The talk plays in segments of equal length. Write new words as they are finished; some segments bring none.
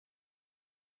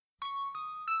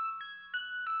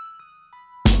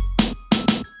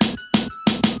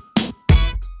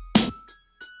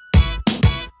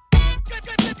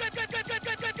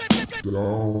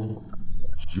Don't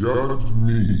judge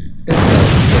me.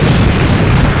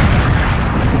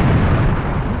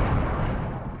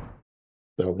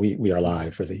 So we are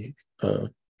live for the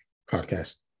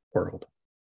podcast world.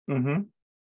 Mm-hmm.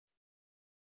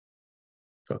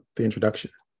 So the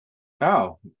introduction.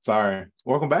 Oh, sorry.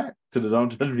 Welcome back to the Don't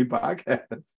Judge Me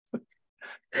podcast.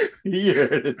 Here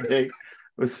today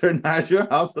with Sir Nigel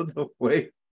House of the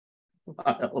Wake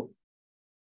Files.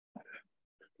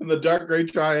 And the dark gray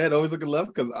triad always looking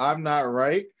left because I'm not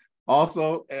right.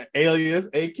 Also, alias,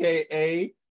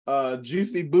 aka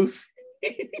Juicy Boosie.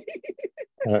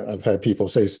 I've had people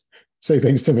say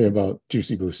things to me about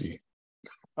Juicy Boosie.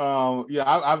 Yeah,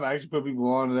 I've actually put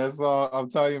people on that song. I'm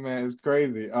telling you, man, it's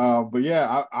crazy. But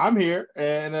yeah, I'm here,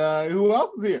 and who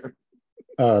else is here?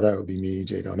 That would be me,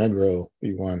 J. Del Negro,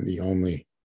 the one, the only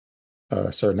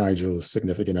Sir Nigel's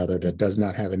significant other that does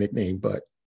not have a nickname, but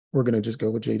we're going to just go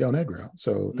with J. Del Negro.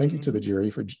 So thank you to the jury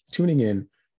for tuning in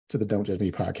to the Don't Judge Me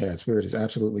podcast, where it is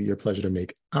absolutely your pleasure to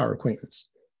make our acquaintance.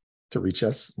 To reach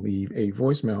us, leave a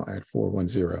voicemail at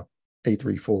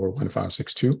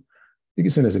 410-834-1562. You can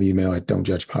send us an email at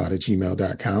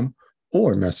don'tjudgepod@gmail.com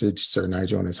or message Sir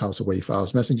Nigel on his House of Wave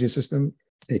Files messaging system,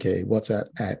 aka WhatsApp,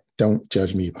 at Don't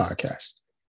Judge Me Podcast.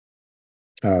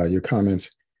 Your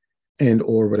comments and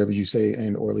or whatever you say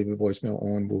and or leave a voicemail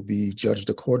on will be judged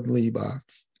accordingly by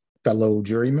fellow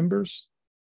jury members.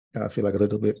 I feel like a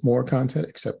little bit more content,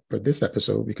 except for this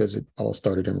episode, because it all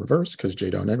started in reverse because J.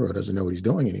 Del Negro doesn't know what he's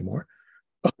doing anymore.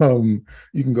 You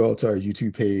can go to our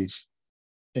YouTube page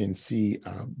and see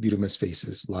Beautiful's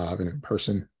faces live and in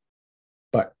person.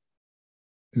 But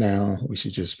now we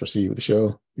should just proceed with the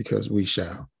show because we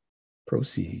shall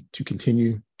proceed to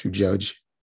continue to judge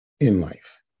in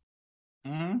life.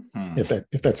 Mm-hmm.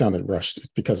 If that sounded rushed, it's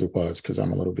because it was, because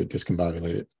I'm a little bit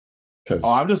discombobulated.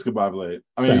 I'm discombobulated.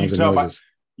 I mean,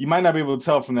 you might not be able to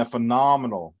tell from that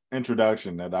phenomenal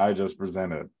introduction that I just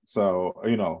presented. So,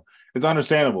 it's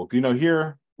understandable.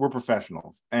 Here we're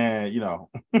professionals, and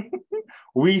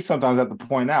we sometimes have to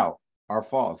point out our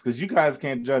faults because you guys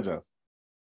can't judge us.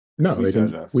 No, they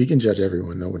can. We can judge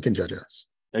everyone. No one can judge us.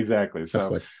 Exactly.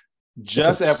 So,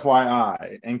 just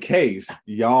FYI, in case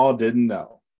y'all didn't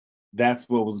know, that's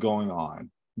what was going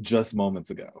on just moments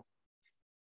ago,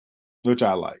 which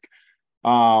I like.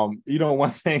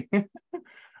 One thing.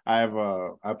 I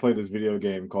played this video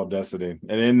game called Destiny,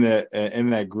 and in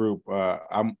that group,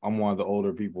 I'm one of the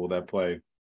older people that play,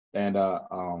 and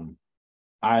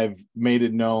I've made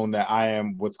it known that I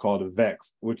am what's called a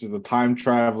Vex, which is a time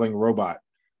traveling robot.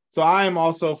 So I am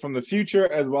also from the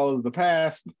future as well as the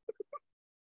past.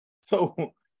 So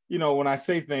when I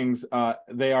say things,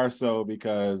 they are so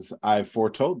because I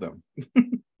foretold them.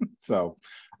 So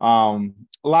a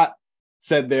lot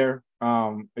said there.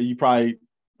 You probably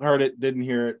heard it, didn't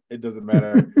hear it. It doesn't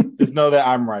matter. Just know that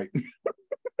I'm right.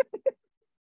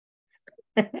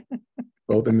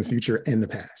 Both in the future and the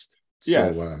past.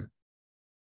 Yes. So,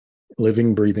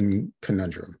 living, breathing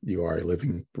conundrum. You are a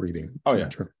living, breathing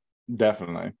conundrum. Yeah.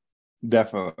 Definitely.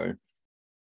 Okay.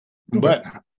 But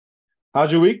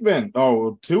how's your week been?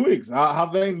 Oh, 2 weeks. How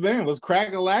things been? Was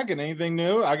crack-a-lacking? Anything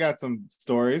new? I got some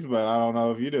stories, but I don't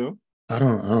know if you do. I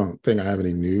don't think I have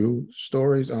any new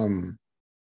stories.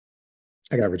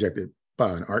 I got rejected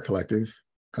by an art collective.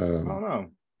 Oh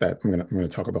no. That I'm gonna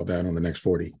talk about that on the next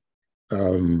 40.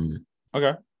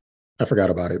 Okay. I forgot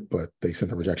about it, but they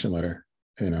sent a rejection letter,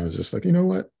 and I was just like, you know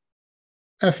what?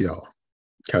 F y'all,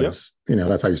 because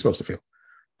that's how you're supposed to feel.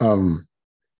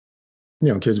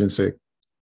 Kids been sick,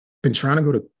 been trying to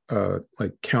go to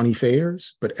like county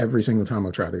fairs, but every single time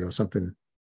I've tried to go, something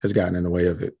has gotten in the way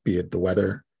of it, be it the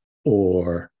weather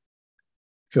or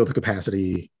fill to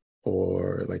capacity,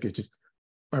 or like it's just.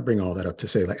 I bring all that up to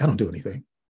say, like, I don't do anything.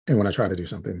 And when I try to do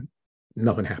something,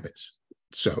 nothing happens.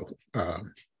 So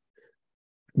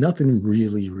nothing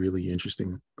really, really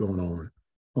interesting going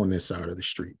on this side of the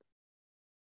street.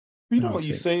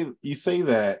 You say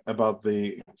that about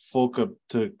the full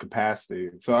to capacity.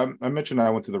 So I mentioned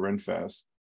I went to the Ren Fest,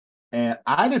 and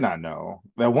I did not know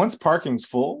that once parking's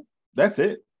full, that's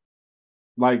it.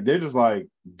 Like, they're just like,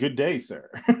 good day, sir.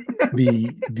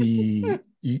 You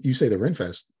say the Ren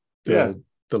Fest. Yeah.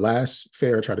 The last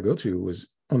fair I tried to go to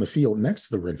was on the field next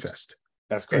to the Ren Fest.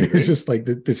 That's crazy. And it's just like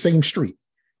the same street.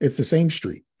 It's the same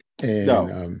street.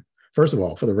 And first of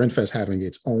all, for the Ren Fest having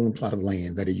its own plot of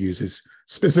land that it uses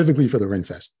specifically for the Ren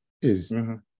Fest says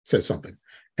something.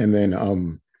 And then,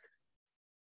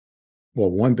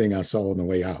 one thing I saw on the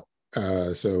way out.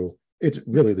 So it's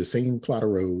really the same plot of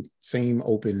road, same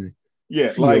open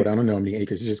field. Like, I don't know how many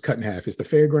acres. It's just cut in half. It's the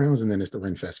fairgrounds, and then it's the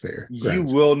Ren Fest fair. You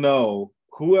will know.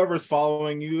 Whoever's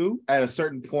following you at a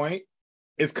certain point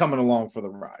is coming along for the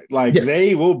ride. Like Yes.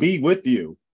 they will be with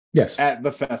you. Yes. At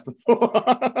the festival.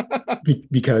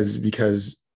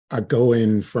 because I go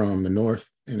in from the north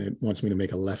and it wants me to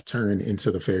make a left turn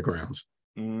into the fairgrounds.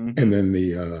 Mm-hmm. And then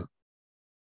the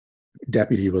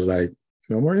deputy was like,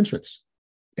 no more entrance.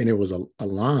 And it was a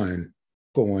line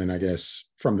going, I guess,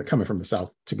 coming from the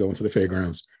south to go into the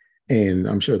fairgrounds. And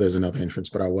I'm sure there's another entrance,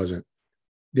 but I wasn't.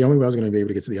 The only way I was going to be able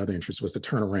to get to the other entrance was to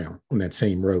turn around on that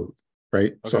same road,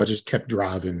 right? Okay. So I just kept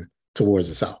driving towards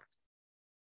the south.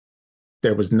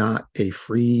 There was not a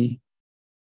free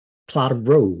plot of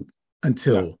road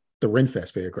until the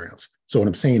Renfest Fairgrounds. So what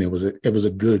I'm saying, it was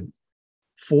a good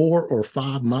 4 or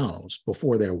 5 miles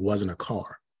before there wasn't a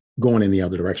car going in the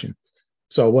other direction.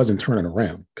 So I wasn't turning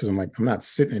around because I'm like, I'm not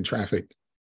sitting in traffic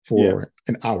for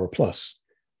an hour plus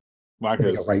to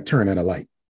make a right turn at a light.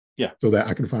 Yeah. So that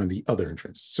I can find the other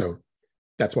entrance. So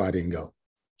that's why I didn't go.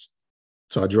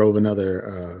 So I drove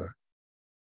another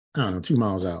 2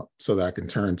 miles out so that I can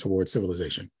turn towards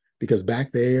Civilization. Because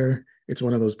back there, it's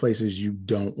one of those places you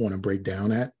don't want to break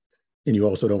down at. And you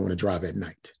also don't want to drive at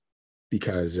night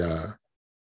because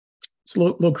it's a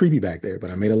little creepy back there.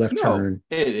 But I made a left turn.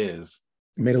 It is.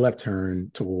 Made a left turn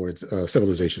towards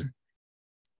Civilization.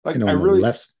 Like, and on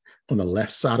the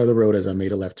left side of the road as I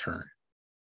made a left turn,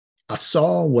 I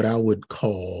saw what I would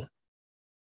call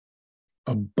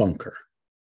a bunker.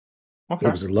 Okay.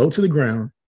 It was low to the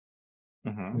ground,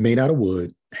 made out of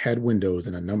wood, had windows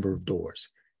and a number of doors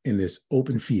in this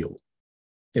open field.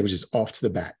 It was just off to the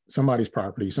back, somebody's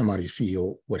property, somebody's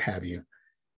field, what have you.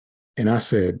 And I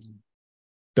said,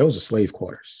 those are slave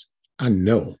quarters. I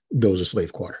know those are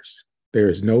slave quarters. There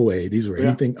is no way these were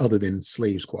anything other than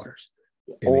slaves' quarters.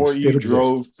 And or you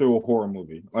drove through a horror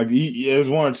movie. Like it was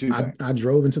one or two things. I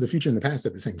drove into the future and the past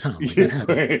at the same time. Like, that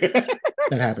happened.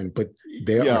 That happened. But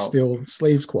there are still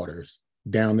slaves' quarters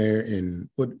down there in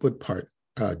what part?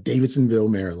 Davidsonville,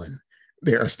 Maryland.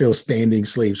 There are still standing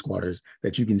slaves' quarters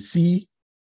that you can see,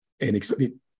 and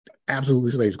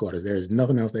absolutely slaves' quarters. There is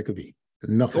nothing else that could be.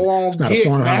 Nothing. It's not a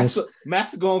farmhouse.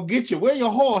 Master gonna get you. Where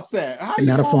your horse at?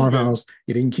 Not a farmhouse.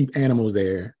 You didn't keep animals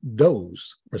there.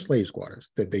 Those were slave quarters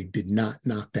that they did not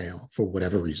knock down for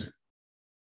whatever reason.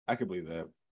 I could believe that.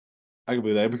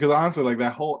 Because honestly, like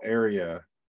that whole area,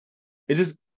 it's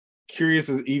just curious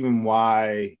as even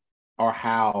why or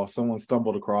how someone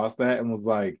stumbled across that and was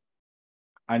like,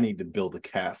 I need to build a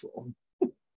castle.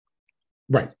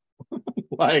 Right.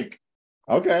 Like,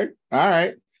 okay, all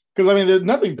right. Because I mean, there's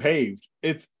nothing paved.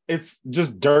 It's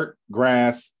just dirt,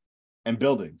 grass, and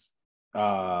buildings.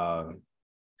 I'd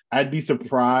be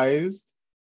surprised.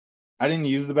 I didn't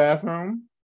use the bathroom,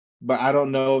 but I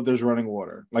don't know if there's running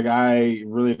water. Like I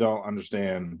really don't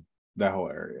understand that whole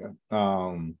area.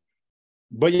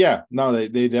 But yeah, no,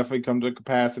 they definitely come to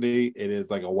capacity. It is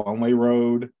like a one-way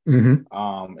road.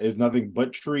 It's nothing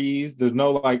but trees. There's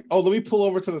no like, oh, let me pull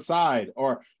over to the side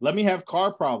or let me have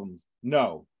car problems.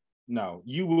 No,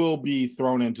 you will be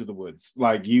thrown into the woods.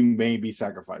 Like you may be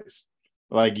sacrificed.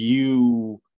 Like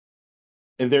if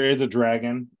there is a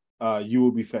dragon, you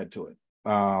will be fed to it.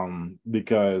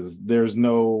 Because there's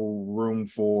no room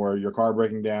for your car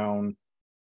breaking down.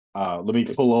 Let me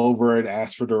pull over and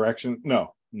ask for directions.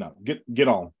 No, get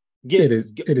on. It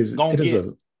is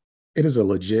a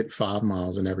legit 5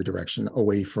 miles in every direction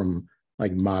away from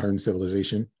like modern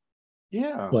civilization.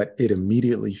 Yeah. But it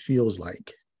immediately feels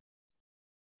like,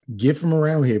 get from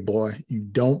around here, boy. You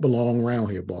don't belong around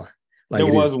here, boy. Like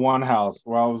there was one house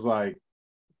where I was like,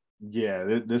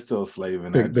 yeah, they're still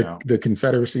slaving. The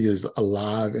Confederacy is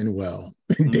alive and well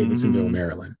in Davidsonville,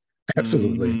 Maryland.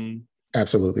 Absolutely.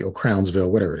 Absolutely. Or Crownsville,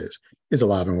 whatever it is. It's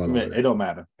alive and well. It don't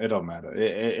matter.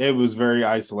 It was very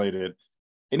isolated.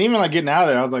 And even like getting out of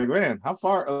there, I was like, man, how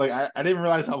far? Like I didn't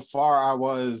realize how far I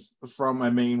was from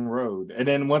a main road. And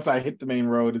then once I hit the main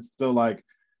road, it's still like,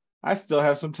 I still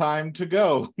have some time to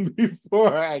go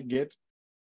before I get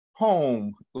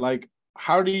home. Like,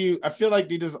 how do you? I feel like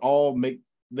they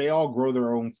all grow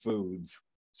their own foods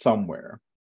somewhere.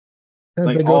 And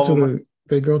like they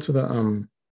go to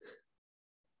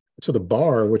the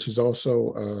bar, which is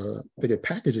also they get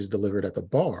packages delivered at the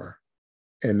bar,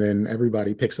 and then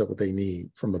everybody picks up what they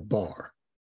need from the bar.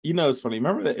 You know, it's funny.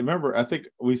 Remember, I think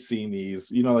we've seen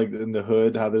these, you know, like in the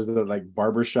hood, how there's the like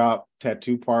barbershop,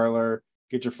 tattoo parlor,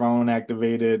 get your phone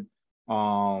activated,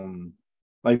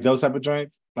 like those type of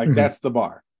joints. Like that's the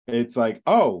bar. It's like,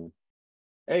 oh,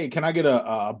 hey, can I get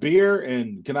a beer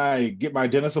and can I get my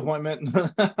dentist appointment?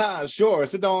 Sure,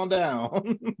 sit on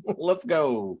down. Let's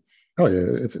go. Oh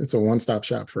yeah, it's a one-stop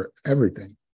shop for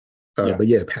everything. But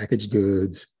yeah, packaged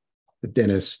goods, the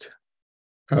dentist,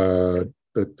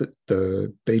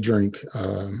 they drink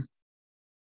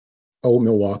Old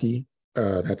Milwaukee.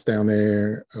 That's down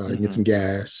there. You can get some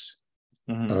gas.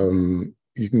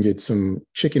 You can get some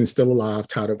chicken still alive,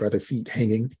 tied up by their feet,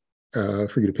 hanging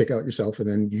for you to pick out yourself, and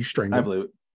then you string them. I believe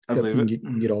it. I believe you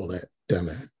can get all that down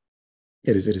there.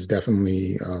 It is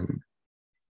definitely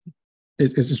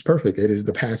it's just perfect. It is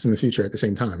the past and the future at the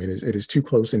same time. It is too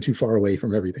close and too far away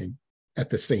from everything at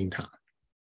the same time.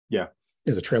 Yeah.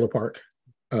 There's a trailer park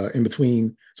in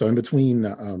between. So in between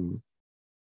the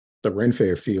Ren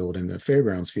Fair field and the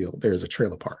fairgrounds field, there's a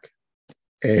trailer park.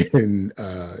 And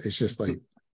it's just like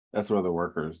that's where the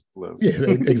workers live. Yeah,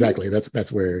 exactly.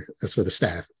 That's where the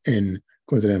staff, and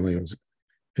coincidentally it was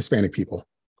Hispanic people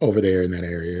over there in that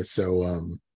area. So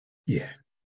yeah.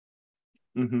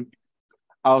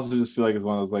 I also just feel like it's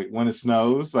one of those, like, when it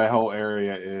snows, that whole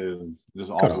area is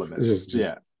just off limits.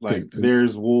 Just,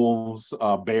 there's wolves,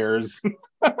 bears.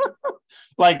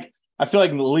 Like, I feel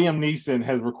like Liam Neeson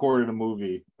has recorded a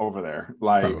movie over there.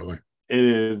 Like, probably. It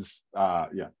is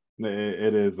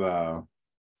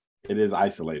it is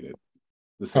isolated.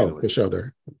 For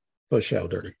shelter.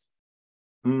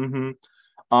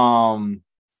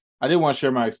 I did want to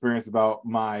share my experience about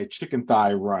my chicken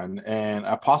thigh run and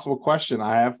a possible question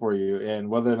I have for you, and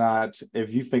whether or not,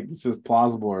 if you think this is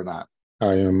plausible or not.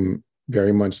 I am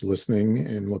very much listening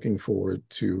and looking forward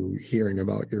to hearing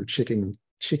about your chicken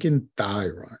thigh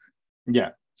run.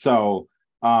 Yeah. So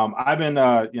I've been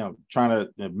trying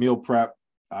to meal prep.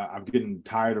 I'm getting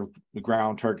tired of the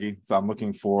ground turkey, so I'm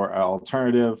looking for an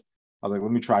alternative. I was like,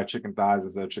 let me try chicken thighs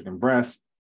instead of chicken breast.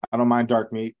 I don't mind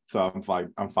dark meat, so I'm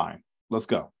fine. Let's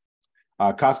go.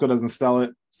 Costco doesn't sell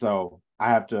it, so I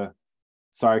have to,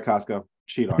 sorry, Costco,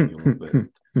 cheat on you a little bit.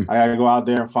 I got to go out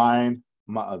there and find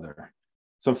my other.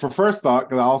 So for first thought,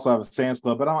 because I also have a Sam's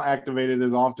Club, but I don't activate it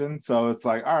as often. So it's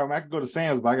like, all right, I could go to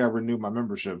Sam's, but I got to renew my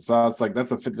membership. So it's like,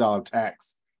 that's a $50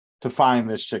 tax to find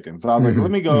this chicken. So I was like, let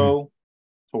me go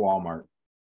to Walmart.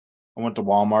 I went to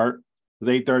Walmart. It was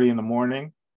 8:30 in the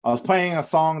morning. I was playing a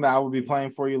song that I will be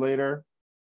playing for you later,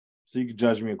 so you can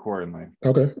judge me accordingly.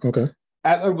 Okay.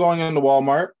 As I'm going into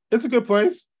Walmart, it's a good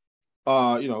place.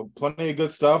 Plenty of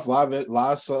good stuff.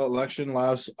 Live selection,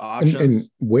 live options. And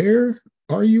where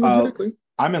are you exactly?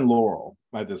 I'm in Laurel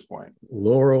at this point.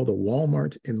 Laurel, the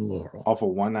Walmart in Laurel. Off of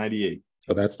 198.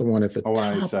 So that's the one at the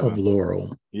top of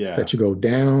Laurel. Yeah. That you go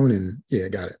down and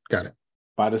got it.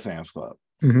 By the Sam's Club.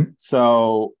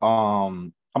 So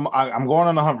I'm going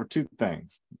on the hunt for two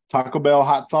things: Taco Bell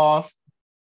hot sauce,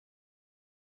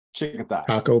 chicken thighs.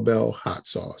 Taco Bell hot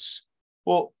sauce.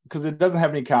 Well, because it doesn't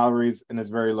have any calories and it's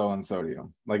very low in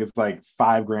sodium. Like, it's like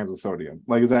 5 grams of sodium.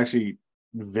 Like, it's actually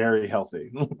very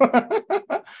healthy.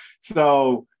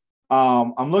 So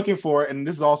I'm looking for it, and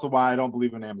this is also why I don't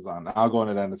believe in Amazon. I'll go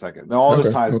into that in a second. All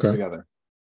this ties together.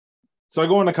 So I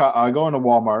go into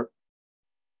Walmart,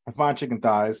 I find chicken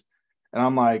thighs, and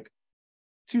I'm like,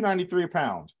 $2.93 a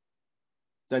pound.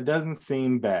 That doesn't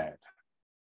seem bad.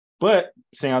 But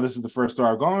seeing how this is the first store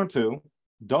I've gone to,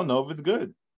 don't know if it's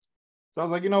good. So I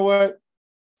was like, you know what?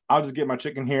 I'll just get my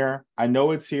chicken here. I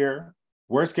know it's here.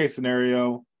 Worst case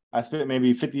scenario, I spent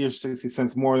maybe 50 or 60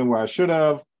 cents more than what I should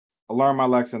have. I'll learn my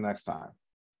lesson next time.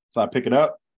 So I pick it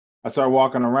up. I start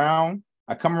walking around.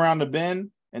 I come around the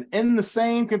bin, and in the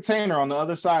same container on the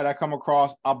other side, I come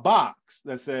across a box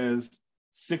that says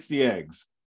 60 eggs.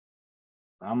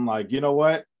 I'm like, you know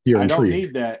what? I don't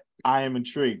need that. I am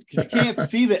intrigued because you can't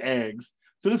see the eggs.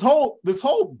 So this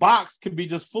whole box could be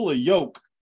just full of yolk.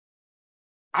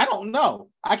 I don't know.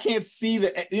 I can't see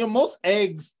most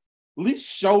eggs at least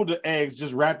show the eggs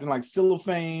just wrapped in like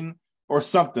cellophane or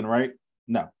something, right?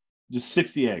 No, just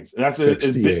 60 eggs. That's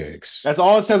 60 eggs. That's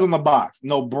all it says on the box.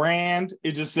 No brand.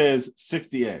 It just says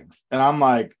 60 eggs. And I'm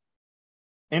like,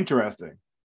 interesting.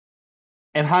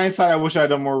 In hindsight, I wish I had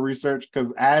done more research,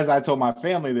 because as I told my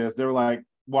family this, they were like,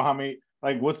 well, how many,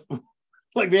 like, what's,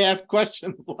 like, they asked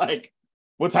questions like,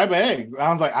 what type of eggs? And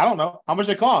I was like, I don't know. How much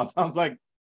they cost? I was like,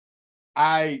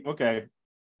 okay,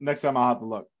 next time I'll have to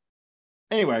look.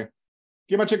 Anyway,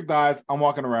 get my chicken thighs. I'm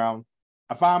walking around.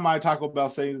 I find my Taco Bell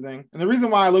seasoning. And the reason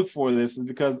why I look for this is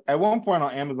because at one point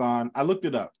on Amazon, I looked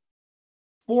it up.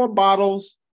 4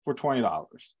 bottles for $20,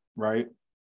 right?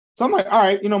 So I'm like, all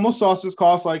right, most sauces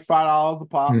cost like $5 a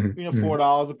pop,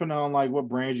 $4, depending on like what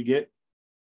brand you get.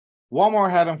 Walmart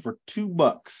had them for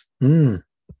 $2.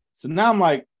 So now I'm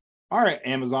like, all right,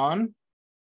 Amazon,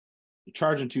 you're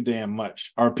charging too damn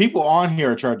much. Or people on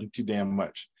here are charging too damn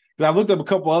much. Because I looked up a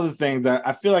couple other things that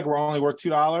I feel like were only worth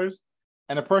 $2,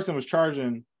 and the person was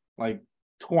charging like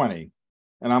 $20.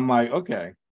 And I'm like,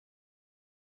 okay,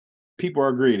 people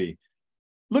are greedy.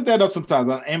 Look that up sometimes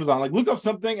on Amazon. Like, look up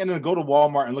something and then go to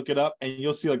Walmart and look it up, and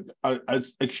you'll see like an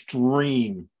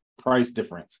extreme price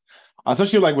difference.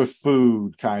 especially like with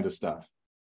food kind of stuff.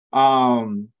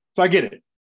 So I get it.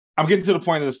 I'm getting to the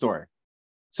point of the story.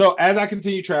 So as I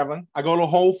continue traveling, I go to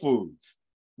Whole Foods,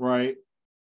 right?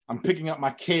 I'm picking up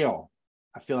my kale.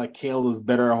 I feel like kale is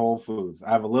better at Whole Foods.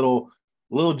 I have a little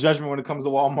judgment when it comes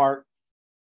to Walmart.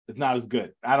 It's not as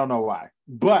good. I don't know why,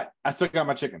 but I still got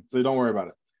my chicken, so don't worry about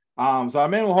it. So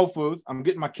I'm in Whole Foods. I'm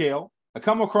getting my kale. I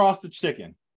come across the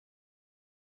chicken,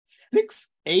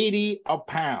 $6.80 a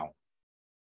pound.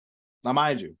 Now,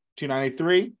 mind you,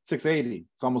 $2.93, $6.80.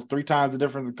 It's almost 3 times the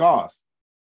difference in cost.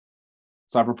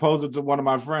 So I proposed it to one of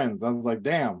my friends. I was like,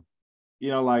 damn,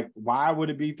 like, why would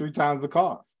it be 3 times the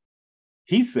cost?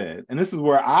 He said, and this is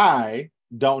where I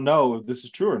don't know if this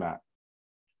is true or not,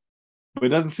 but it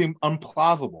doesn't seem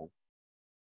implausible.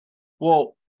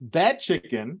 Well, that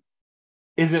chicken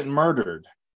isn't murdered.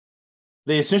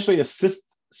 They essentially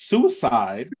assist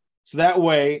suicide, so that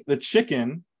way the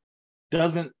chicken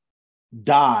doesn't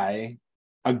die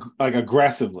like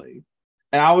aggressively.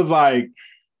 And I was like,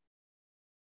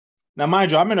 now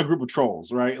mind you, I'm in a group of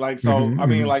trolls, right? Like, so I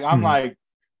mean, like, I'm like,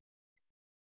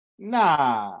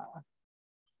 nah,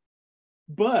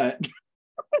 but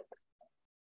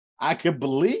I could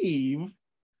believe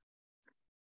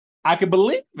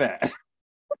that.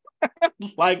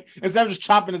 Like, instead of just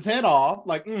chopping his head off,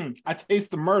 like, I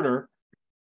taste the murder.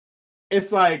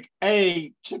 It's like,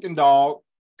 hey, chicken dog,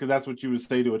 because that's what you would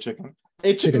say to a chicken.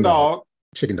 Hey, chicken dog.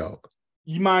 Chicken dog.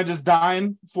 You mind just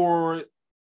dying for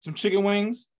some chicken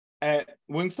wings at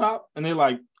Wingstop? And they're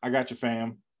like, I got you,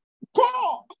 fam.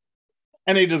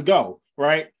 And they just go,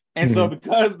 right? And so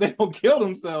because they don't kill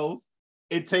themselves,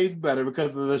 it tastes better because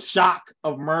of the shock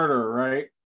of murder, right?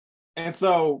 And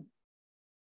so,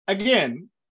 again,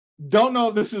 don't know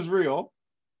if this is real.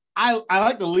 I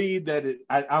like the lead that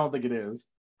I don't think it is.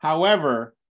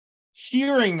 However,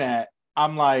 hearing that,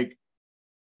 I'm like,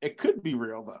 it could be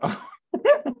real though.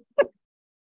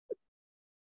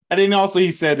 And then also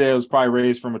he said that it was probably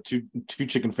raised from a two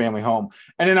chicken family home.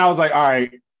 And then I was like, all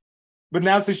right, but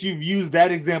now since you've used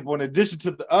that example in addition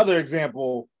to the other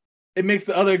example, it makes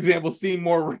the other example seem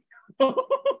more real.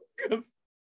 Because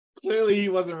clearly he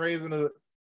wasn't raised in a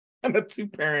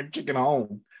 2-parent chicken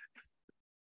home.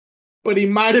 But he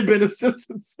might have been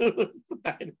assisted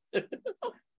suicide.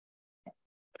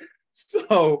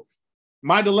 So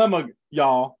my dilemma,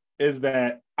 y'all, is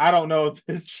that I don't know if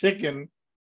this chicken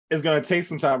is going to taste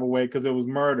some type of way because it was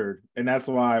murdered. And that's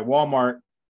why Walmart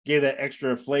gave that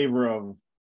extra flavor of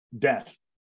death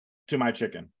to my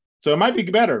chicken. So it might be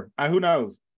better. Who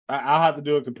knows? I'll have to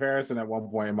do a comparison at one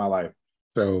point in my life.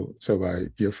 So by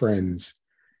your friend's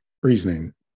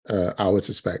reasoning, I would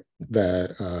suspect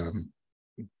that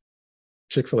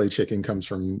Chick-fil-A chicken comes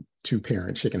from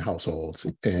 2-parent chicken households,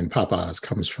 and Popeyes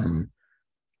comes from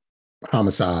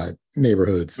homicide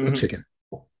neighborhoods of chicken.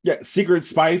 Yeah, secret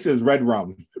spice is red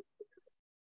rum.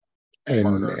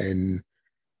 And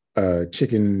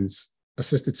chickens,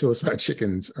 assisted suicide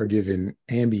chickens, are given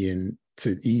Ambien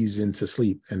to ease into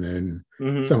sleep, and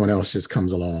then someone else just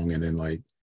comes along and then, like,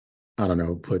 I don't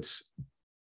know, puts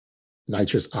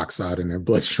nitrous oxide in their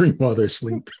bloodstream while they're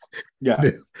asleep. Yeah.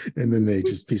 And then they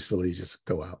just peacefully just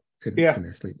go out in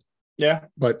their sleep. Yeah.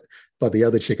 But the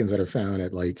other chickens that are found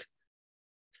at like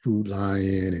Food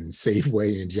Lion and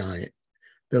Safeway and Giant,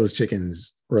 those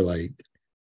chickens were like,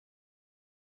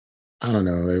 I don't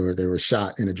know, they were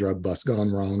shot in a drug bust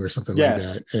gone wrong or something like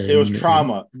that. And it was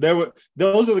trauma. Those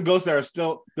are the ghosts that are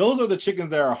still, those are the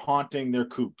chickens that are haunting their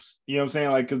coops. You know what I'm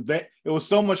saying? Like, because it was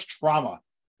so much trauma.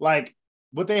 Like,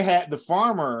 what they had, the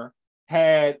farmer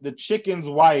had the chicken's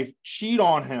wife cheat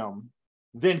on him,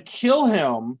 then kill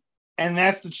him, and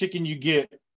that's the chicken you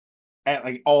get at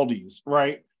like Aldi's,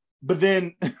 right? But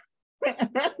then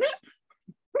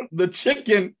the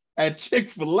chicken at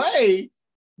Chick-fil-A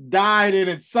died in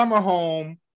its summer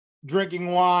home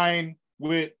drinking wine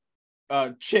with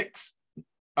chicks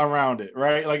around it,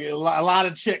 right? Like a lot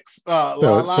of chicks. So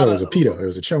it was a pedo. It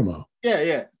was a chomo.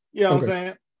 Yeah. You know what I'm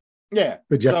saying? Yeah.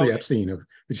 The Jeffrey Epstein of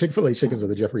the Chick-fil-A chickens are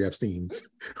the Jeffrey Epsteins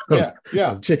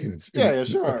of chickens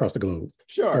across the globe.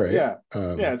 Sure. Right.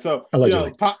 Yeah. So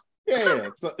allegedly.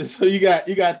 So you got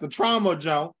the trauma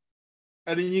jump,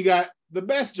 and then you got the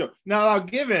best joke. Now, I'll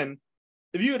give in,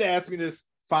 if you had asked me this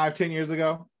 5-10 years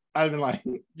ago, I'd have been like,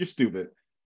 you're stupid.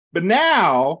 But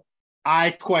now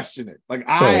I question it. Like,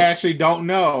 I actually don't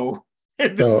know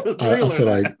if this is real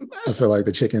or not. I feel like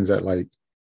the chickens at like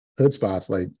hood spots,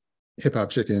 like Hip Hop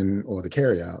Chicken or the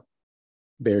Carryout,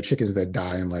 they're chickens that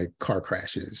die in like car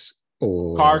crashes.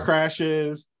 Ate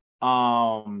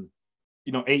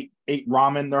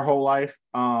ramen their whole life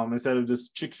instead of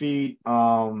just chick feed.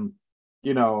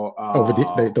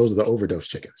 Those are the overdose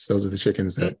chickens. Those are the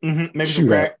chickens that maybe some shoot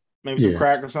crack, up. some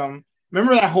crack or something.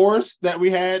 Remember that horse that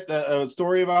we had a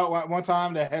story about one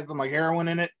time that had some like heroin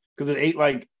in it because it ate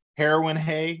like heroin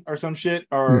hay or some shit,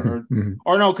 or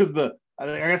no, because I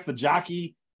guess the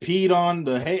jockey peed on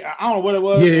the hay. I don't know what it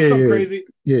was. It was something crazy.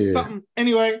 Something.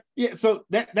 Anyway, so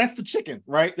that's the chicken,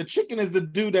 right? The chicken is the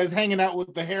dude that's hanging out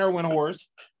with the heroin horse,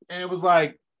 and it was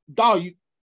like, dog,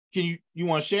 you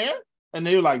want to share? And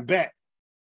they were like, bet.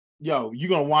 Yo, you're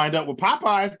gonna wind up with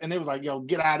Popeyes, and they was like, yo,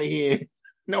 get out of here.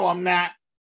 No, I'm not.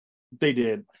 They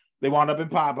did. They wound up in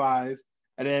Popeyes,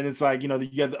 and then it's like, you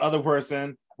get the other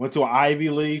person went to an Ivy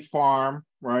League farm,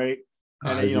 right?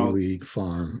 And Ivy League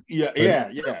farm. Yeah.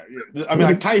 I mean,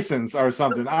 like Tyson's or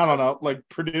something. I don't know, like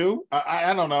Purdue.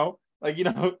 I don't know. Like,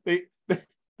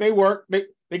 they work.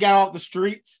 They got off the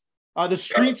streets. The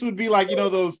streets would be like,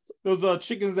 those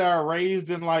chickens that are raised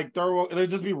in like third world. They'd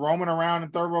just be roaming around in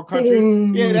third world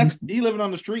countries. Yeah, that's he living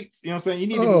on the streets. You know what I'm saying? You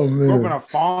need to go up on a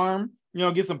farm.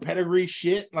 Get some pedigree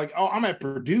shit. Like, oh, I'm at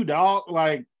Purdue, dog.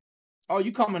 Like, oh,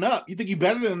 you coming up? You think you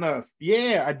better than us?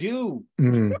 Yeah, I do.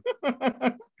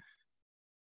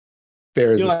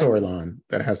 There's a storyline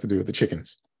that has to do with the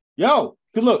chickens. Yo,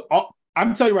 because look,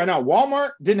 I'm telling you right now,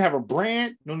 Walmart didn't have a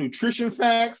brand, no nutrition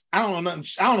facts. I don't know nothing.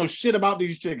 I don't know shit about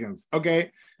these chickens.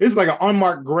 Okay, this is like an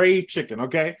unmarked gray chicken.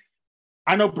 Okay,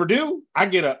 I know Purdue. I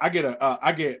get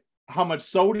how much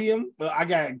sodium. I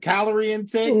got calorie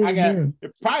intake.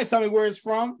 It probably tell me where it's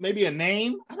from. Maybe a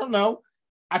name. I don't know.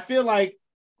 I feel like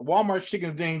Walmart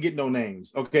chickens didn't get no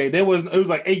names. Okay, it was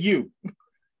like, hey, you,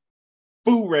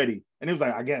 food ready, and it was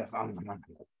like, I guess I'm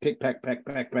pick, pack.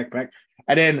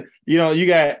 And then you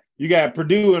got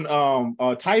Purdue and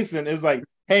Tyson. It was like,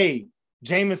 hey,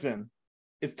 Jameson,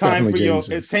 it's time for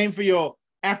your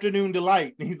afternoon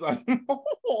delight. And he's like,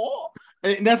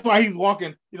 and that's why he's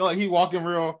walking. Like he's walking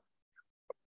real.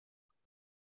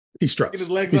 He struts. His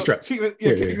legs he up. struts. Kicking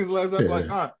his legs up like,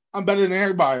 I'm better than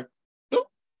everybody.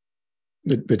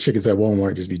 The chickens at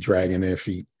Walmart just be dragging their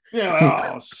feet. Yeah, like,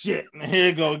 oh shit! And here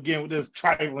you go again with this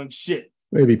trifling shit.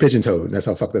 They be pigeon toed. That's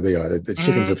how fucked up they are. The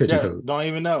chickens are pigeon toed. Don't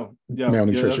even know.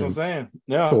 Malnutrition. That's what I'm saying.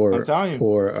 Yeah, I'm telling you.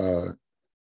 Poor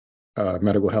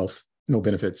medical health, no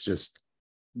benefits, just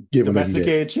give them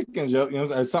domesticated chickens.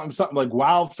 Something like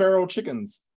wild feral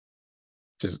chickens.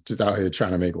 Just out here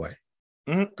trying to make way.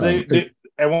 They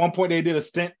at one point they did a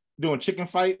stint doing chicken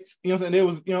fights. You know what I'm saying? It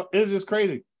was it was just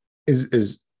crazy.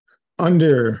 Is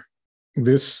under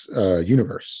this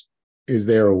universe, is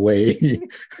there a way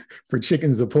for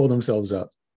chickens to pull themselves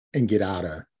up and get out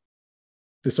of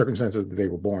the circumstances that they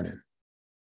were born in?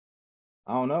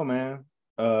 I don't know, man.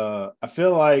 I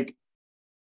feel like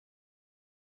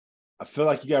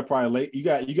you got probably you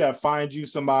got to find you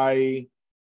somebody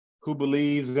who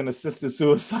believes in assisted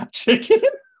suicide chicken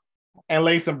and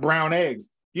lay some brown eggs.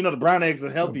 The brown eggs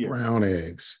are healthier. Brown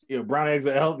eggs. Yeah, brown eggs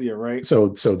are healthier, right? So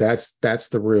that's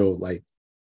the real like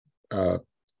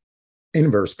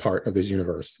inverse part of this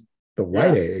universe. The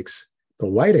white eggs are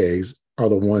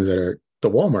the ones that are the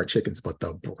Walmart chickens, but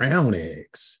the brown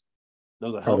eggs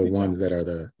those are the ones that are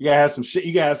the. You gotta have some shit.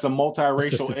 You gotta have some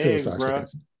multiracial eggs, bro.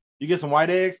 Chickens. You get some white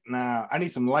eggs? Nah, I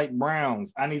need some light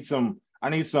browns. I need some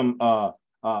OPEC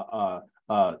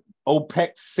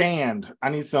sand. I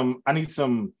need some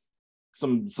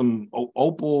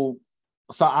opal.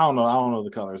 So I don't know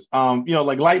the colors.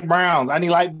 Like light browns. I need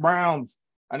light browns.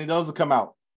 I need those to come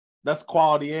out. That's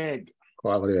quality egg.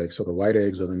 Quality eggs. So the white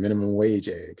eggs are the minimum wage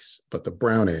eggs, but the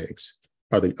brown eggs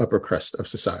are the upper crest of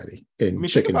society in chicken.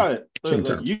 Think about it. Chicken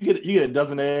terms. You get a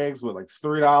dozen eggs with like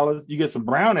 $3. You get some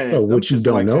brown eggs. Oh, what you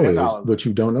don't know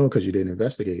because you didn't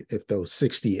investigate if those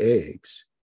 60 eggs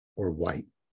were white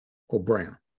or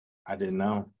brown. I didn't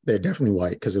know. They're definitely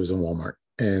white because it was in Walmart.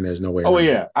 And there's no way. Oh,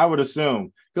 yeah. I would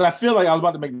assume. Because I feel like I was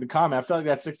about to make the comment. I feel like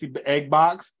that 60 egg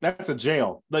box, that's a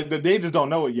jail. Like they just don't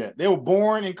know it yet. They were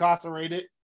born incarcerated.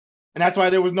 And that's why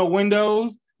there was no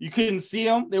windows. You couldn't see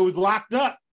them. They was locked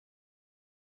up.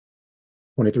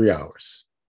 23 hours.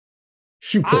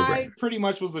 Shoe program. I pretty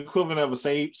much was the equivalent of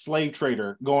a slave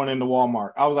trader going into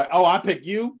Walmart. I was like, oh, I pick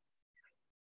you.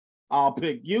 I'll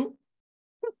pick you.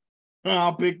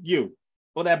 I'll pick you.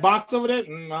 Well, that box over there, I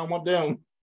don't want them.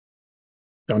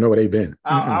 Don't know where they've been.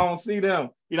 I don't see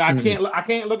them. I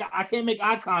can't make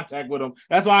eye contact with them.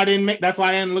 That's why I didn't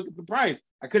look at the price.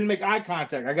 I couldn't make eye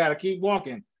contact. I gotta keep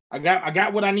walking. I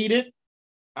got what I needed.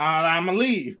 I'm gonna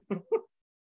leave.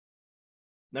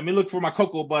 Let me look for my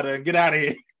cocoa butter and get out of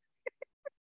here.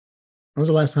 When was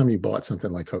the last time you bought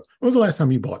something like cocoa? When was the last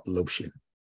time you bought lotion?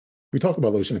 We talked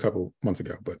about lotion a couple months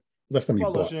ago, but last time you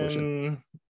bought lotion?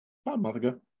 About a month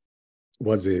ago.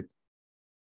 Was it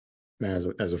Now,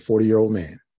 as a 40-year-old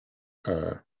man,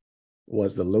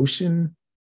 was the lotion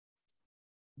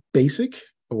basic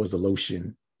or was the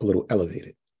lotion a little elevated?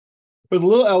 It was a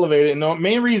little elevated. And the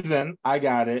main reason I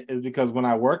got it is because when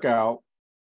I work out,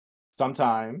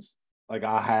 sometimes like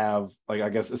I have like I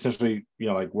guess essentially,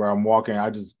 like where I'm walking, I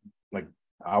just like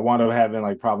I wound up having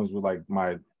like problems with like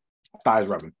my thighs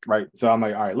rubbing, right? So I'm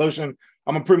like, all right, lotion.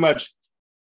 I'm gonna pretty much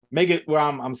make it where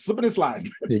I'm slipping and sliding.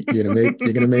 You're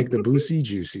gonna make the boosie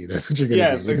juicy. That's what you're gonna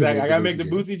yes, do. Yes, exactly. I gotta make the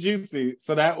boosie juicy,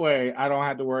 so that way I don't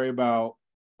have to worry about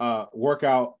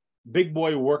big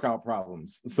boy workout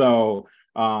problems. So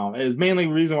it's mainly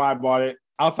the reason why I bought it.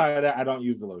 Outside of that, I don't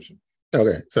use the lotion.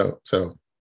 Okay, so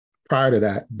prior to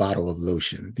that bottle of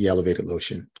lotion, the elevated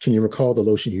lotion, can you recall the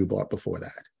lotion you bought before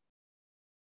that?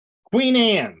 Queen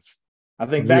Anne's. I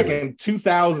think back in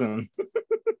 2000.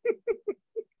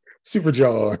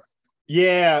 Superjar.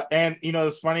 Yeah, and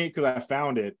it's funny because I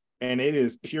found it and it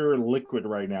is pure liquid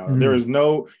right now. There is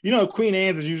no, Queen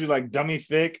Anne's is usually like dummy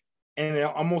thick and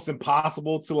almost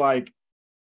impossible to like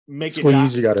make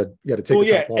squeeze. it. You gotta take the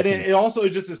top off. And it also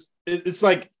is just it's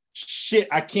like shit.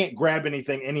 I can't grab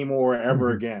anything anymore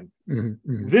ever again.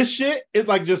 This shit it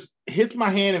like just hits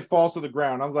my hand and falls to the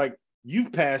ground. I was like,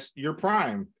 you've passed your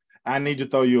prime. I need to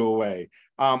throw you away.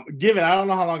 Given I don't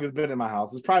know how long it's been in my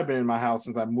house. It's probably been in my house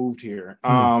since I moved here.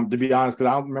 To be honest,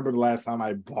 because I don't remember the last time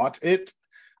I bought it.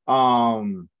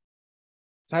 So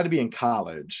I had to be in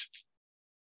college.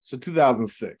 So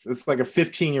 2006. It's like a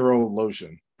 15-year-old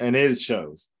lotion, and it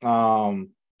shows.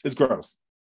 It's gross.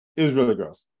 It was really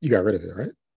gross. You got rid of it, right?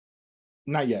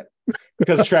 Not yet,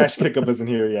 because trash pickup isn't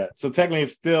here yet. So technically,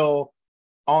 it's still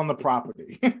on the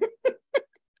property.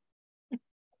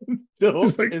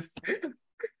 It's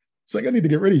like I need to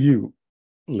get rid of you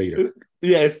later.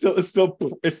 Yeah, it's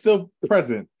still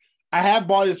present. I have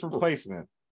bought its replacement,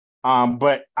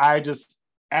 but I just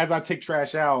as I take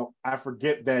trash out, I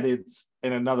forget that it's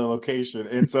in another location,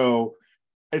 and so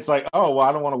it's like, oh well,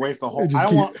 I don't want to waste the whole.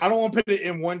 I don't want to put it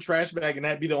in one trash bag and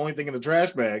that be the only thing in the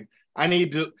trash bag. I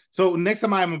need to. So next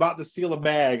time I'm about to seal a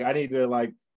bag, I need to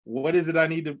like, what is it? I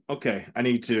need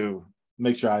to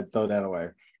make sure I throw that away.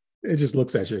 It just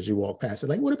looks at you as you walk past it,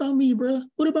 like, "What about me, bro?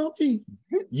 What about me?"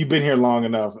 You've been here long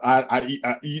enough. I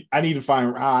need to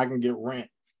find how I can get rent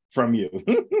from you.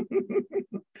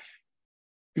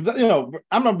 Because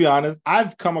I'm gonna be honest.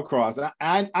 I've come across.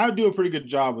 I do a pretty good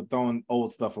job with throwing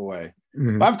old stuff away.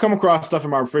 But I've come across stuff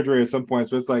in my refrigerator at some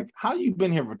points where it's like, "How you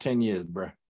been here for 10 years, bro?"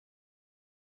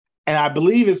 And I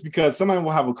believe it's because somebody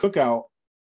will have a cookout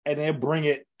and they'll bring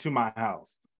it to my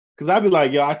house. Because I'd be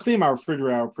like, "Yo, I clean my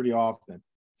refrigerator out pretty often."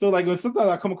 So like when sometimes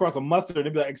I come across a mustard,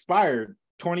 it'd be like expired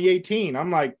 2018. I'm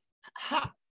like,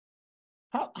 how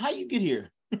you get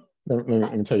here? Let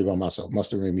me tell you about myself.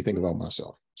 Mustard made me think about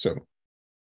myself. So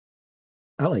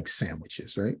I like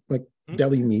sandwiches, right? Like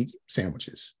deli meat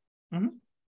sandwiches.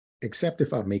 Except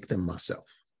if I make them myself.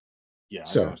 Yeah,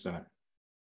 so I understand that.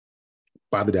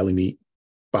 Buy the deli meat,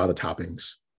 buy the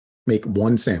toppings, make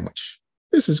one sandwich.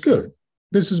 This is good.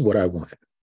 This is what I want.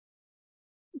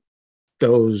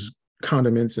 Those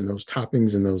condiments and those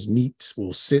toppings and those meats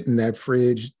will sit in that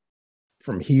fridge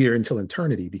from here until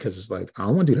eternity because it's like, I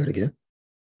don't want to do that again.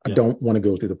 I don't want to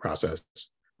go through the process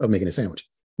of making a sandwich.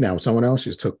 Now, someone else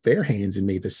just took their hands and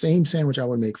made the same sandwich I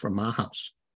would make from my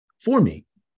house for me.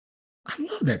 I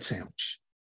love that sandwich.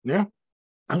 Yeah.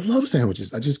 I love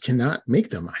sandwiches. I just cannot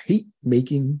make them. I hate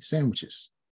making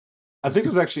sandwiches. I think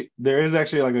there is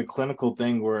actually like a clinical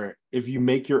thing where if you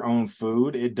make your own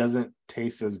food, it doesn't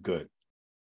taste as good.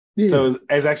 Yeah. So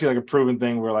it's actually like a proven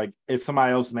thing where like if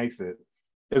somebody else makes it,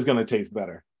 it's going to taste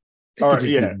better. It could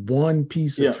just be one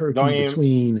piece of turkey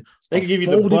between they can give you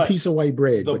folded piece of white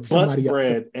bread, but somebody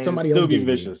else gave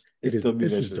vicious. This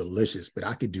is delicious, but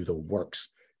I could do the works.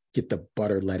 Get the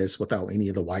butter lettuce without any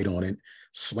of the white on it.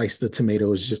 Slice the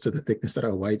tomatoes just to the thickness that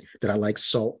I like,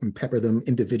 salt and pepper them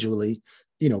individually.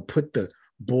 Put the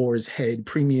boar's head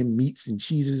premium meats and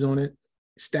cheeses on it.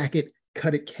 Stack it,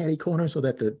 cut it catty corner so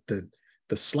that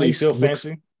the slice looks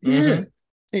fancy. Yeah,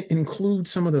 and include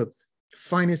some of the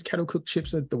finest kettle cooked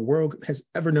chips that the world has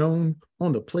ever known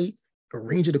on the plate.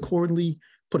 Arrange it accordingly.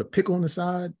 Put a pickle on the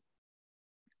side.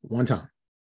 One time.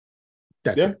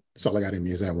 That's it. That's all I got in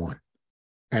me is that one.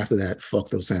 After that, fuck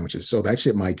those sandwiches. So that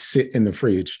shit might sit in the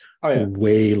fridge for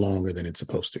way longer than it's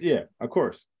supposed to. Yeah, of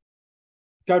course.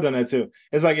 I've done that too.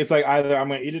 It's like either I'm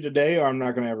gonna eat it today or I'm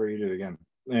not gonna ever eat it again.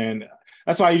 And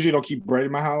that's why I usually don't keep bread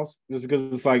in my house, just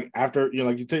because it's like after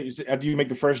after you make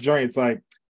the first joint, it's like,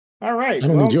 all right, I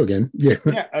don't need you again. Yeah.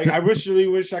 I really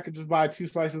wish I could just buy 2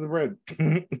 slices of bread.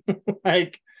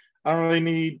 Like I don't really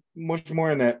need much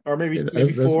more in that, or maybe That's,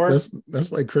 maybe that's, 4.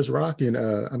 that's like Chris Rock and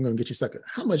I'm gonna get you sucker.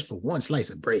 How much for one slice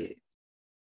of bread?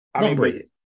 I One mean, but bread.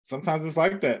 sometimes it's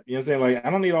like that. You know what I'm saying? Like, I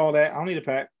don't need all that. I don't need a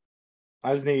pack.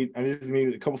 I just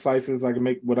need a couple slices. I can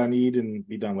make what I need and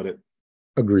be done with it.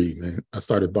 Agreed, man. I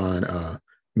started buying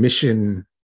Mission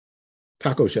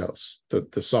taco shells,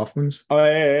 the soft ones. Oh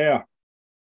yeah.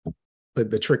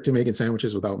 The trick to making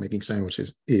sandwiches without making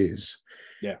sandwiches is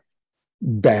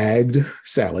bagged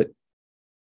salad.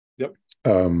 Yep.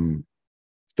 The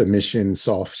Mission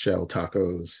soft shell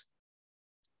tacos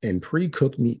and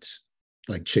pre-cooked meats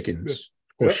like chickens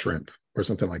or shrimp or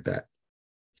something like that.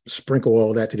 Sprinkle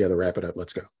all that together, wrap it up.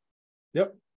 Let's go.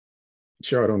 Yep.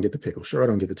 Sure, I don't get the pickle. Sure, I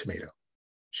don't get the tomato.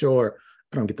 Sure,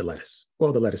 I don't get the lettuce.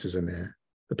 Well, the lettuce is in there.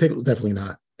 The pickle's definitely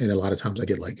not. And a lot of times I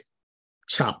get like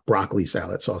chopped broccoli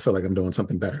salad. So I feel like I'm doing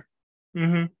something better.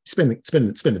 Mm-hmm. Spend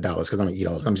the dollars because I'm gonna eat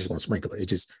all. I'm just gonna sprinkle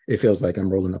it. It feels like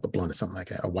I'm rolling up a blunt or something like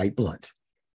that, a white blunt,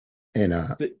 and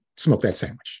smoke that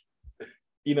sandwich.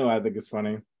 You know, I think it's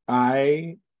funny.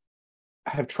 I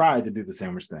have tried to do the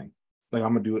sandwich thing. Like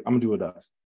I'm gonna do it up.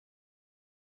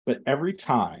 But every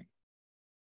time,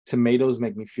 tomatoes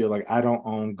make me feel like I don't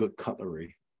own good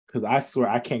cutlery. Because I swear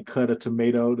I can't cut a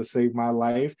tomato to save my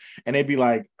life. And they'd be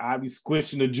like, I'd be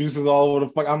squishing the juices all over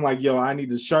the fuck. I'm like, yo, I need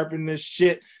to sharpen this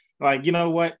shit. Like, you know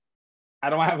what? I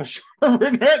don't have a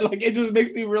sharpener. Like, it just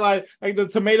makes me realize, like, the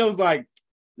tomatoes, like,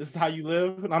 this is how you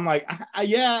live. And I'm like,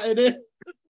 yeah, it is.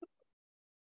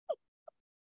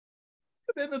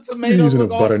 Then the tomatoes You're using a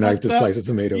look all butter knife fucked to up. slice a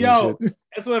tomato. Yo, and shit.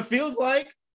 that's what it feels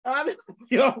like.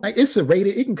 Yo, Like it's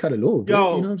serrated. It can cut a little bit.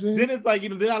 yo, You know what I'm saying? then it's like,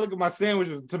 then I look at my sandwich,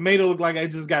 the tomato look like I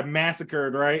just got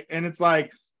massacred, right? And it's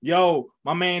like, yo,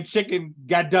 my man chicken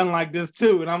got done like this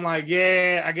too. And I'm like,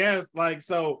 yeah, I guess. Like,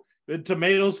 so the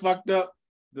tomatoes fucked up.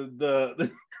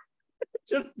 The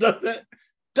just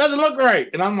doesn't look right.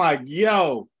 And I'm like,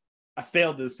 yo, I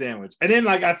failed this sandwich. And then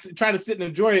like I try to sit and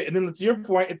enjoy it. And then to your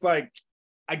point, it's like,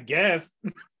 I guess.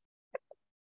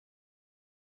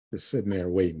 Just sitting there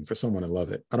waiting for someone to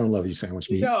love it. I don't love you sandwich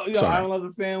meat. Yo, Sorry. I don't love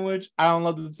the sandwich. I don't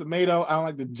love the tomato. I don't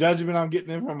like the judgment I'm getting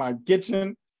in from my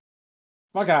kitchen.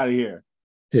 Fuck out of here.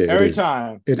 Yeah, Every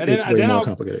time. It's way more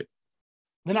complicated.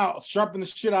 Then I'll sharpen the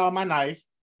shit out of my knife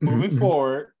moving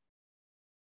forward.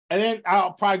 And then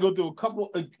I'll probably go through a couple,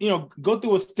 go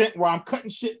through a stint where I'm cutting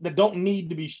shit that don't need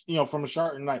to be, from a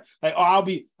sharpened knife. Like, I'll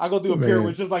go through a period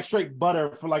where it's just like straight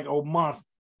butter for like a month.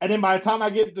 And then by the time I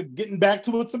get to getting back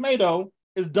to a tomato,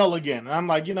 it's dull again. And I'm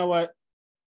like, you know what?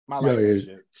 My life is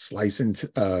shit. Slicing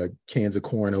cans of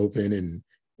corn open and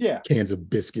cans of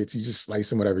biscuits. You just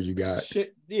slicing whatever you got.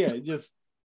 Shit, yeah, just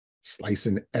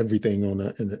slicing everything in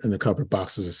the cupboard,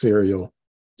 boxes of cereal.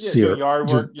 Yeah, syrup. Yard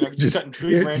work, just cutting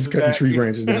tree branches. Just cutting tree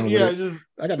branches down.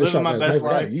 I got this sharp ass knife. I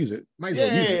gotta use it. Might as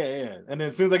well use it. Yeah. And then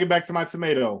as soon as I get back to my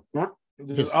tomato,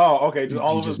 just all over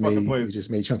the fucking place. You just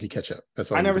made chunky ketchup.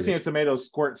 That's all. I never seen a tomato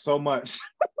squirt so much.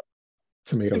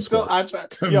 Tomato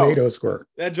squirt. Tomato squirt.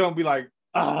 That joke be like,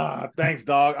 thanks,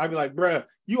 dog. I'd be like, bruh,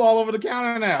 you all over the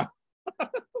counter now.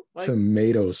 Like,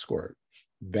 tomato squirt.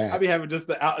 I be having just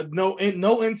no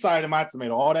inside in my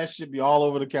tomato. All that shit be all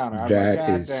over the counter. That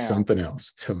is something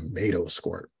else. Tomato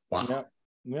squirt. Wow.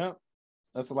 Yep.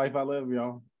 That's the life I live,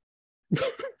 y'all.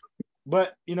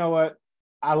 But you know what?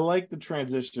 I like the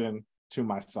transition to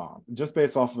my song just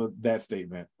based off of that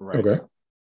statement. Right. Okay.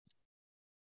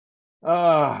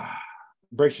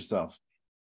 Brace yourself.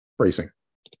 Bracing.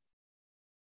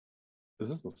 Is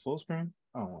this the full screen?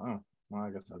 Oh, well, I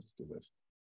guess I'll just do this.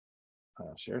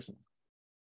 Share some.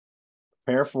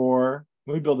 Prepare for.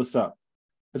 Let me build this up.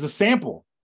 It's a sample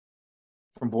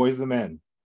from Boys the Men.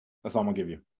 That's all I'm gonna give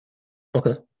you.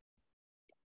 Okay.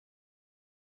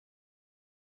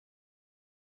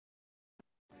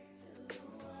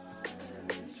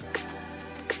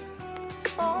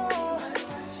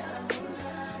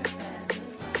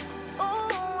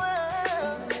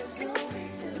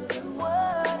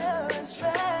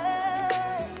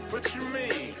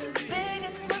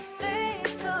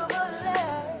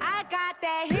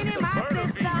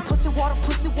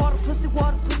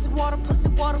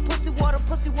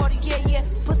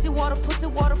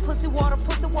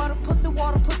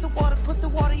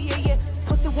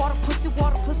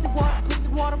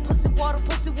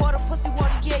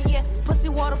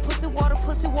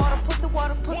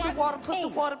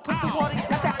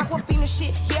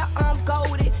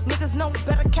 Niggas know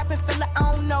better, cap and fella,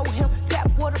 I don't know him.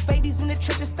 Tap water babies in the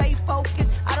trenches, stay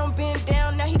focused. I don't been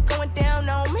down, now he going down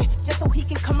on me. Just so he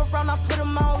can come around, I put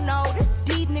him on notice.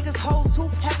 These niggas hoes too,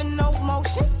 having no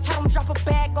motion. Had him drop a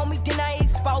bag on me, then I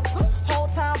expose him. Whole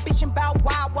time bitching about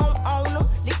why I won't own him.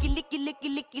 Licky, licky,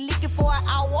 licky, licky, licky for an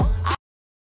hour.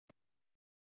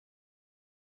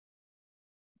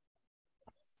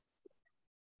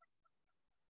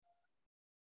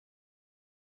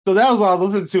 So that was what I was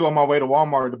listening to on my way to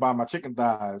Walmart to buy my chicken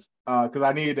thighs, because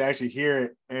I needed to actually hear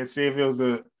it and see if it was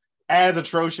as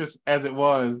atrocious as it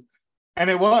was, and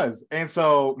it was. And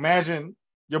so imagine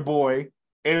your boy,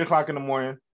 8 o'clock in the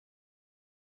morning,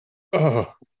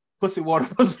 Oh, pussy water,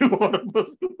 pussy water,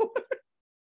 pussy water.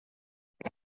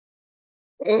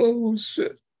 oh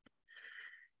shit.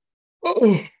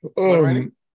 Oh, When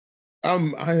ready?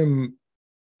 I am.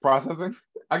 Processing.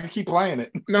 I can keep playing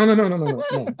it. No.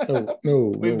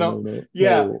 Please don't. No.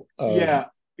 Yeah, No. yeah,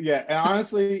 yeah. And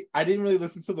honestly, I didn't really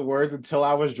listen to the words until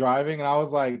I was driving, and I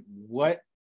was like, "What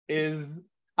is?"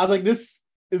 I was like, "This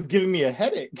is giving me a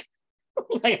headache."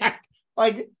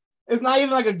 like it's not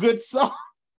even like a good song.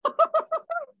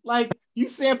 Like you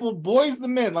sampled Boys the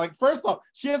Men. Like first off,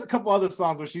 she has a couple other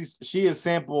songs where she has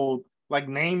sampled like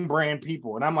name brand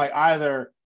people, and I'm like,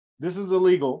 either this is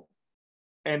illegal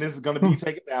and this is going to be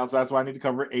taken down, so that's why I need to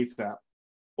cover it ASAP.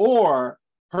 Or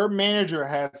her manager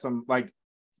has some, like,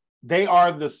 they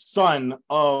are the son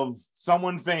of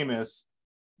someone famous,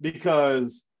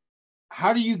 because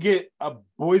how do you get a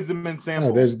Boys the Men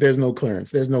sample? No, there's no clearance.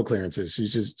 There's no clearances.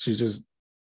 She's just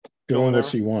doing what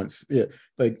she wants. Yeah,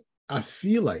 like I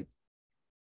feel like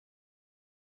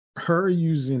her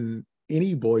using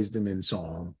any Boys the Men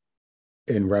song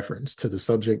in reference to the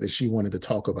subject that she wanted to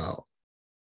talk about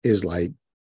is like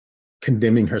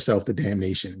condemning herself to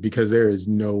damnation, because there is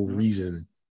no reason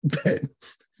that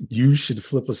you should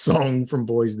flip a song from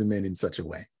Boys the Men in such a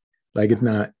way. Like it's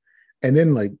not. And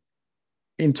then like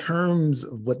in terms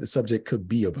of what the subject could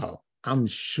be about, I'm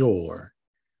sure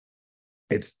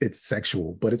it's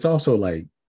sexual, but it's also like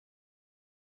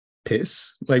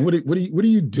piss. Like what are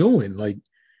you doing? Like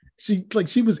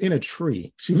she was in a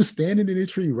tree. She was standing in a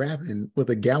tree rapping with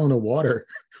a gallon of water,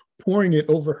 pouring it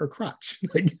over her crotch.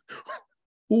 Like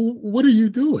what are you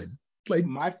doing? Like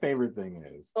my favorite thing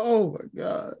is, oh my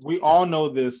God, we all know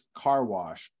this car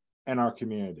wash in our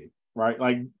community, right?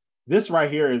 Like this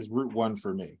right here is Route 1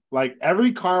 for me. Like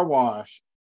every car wash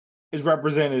is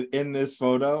represented in this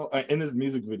photo, in this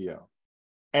music video.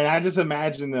 And I just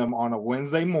imagine them on a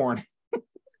Wednesday morning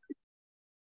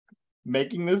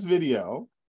making this video,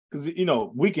 because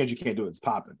weekends you can't do it, it's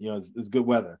popping, it's good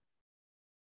weather.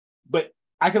 But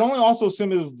I can only also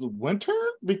assume it was the winter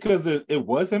because it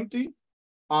was empty.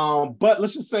 But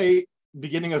let's just say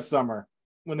beginning of summer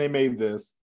when they made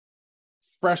this.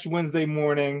 Fresh Wednesday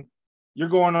morning, you're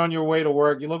going on your way to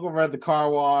work, you look over at the car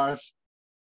wash,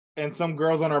 and some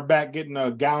girl's on her back getting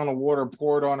a gallon of water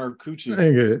poured on her coochie.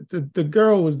 The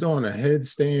girl was doing a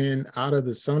headstand out of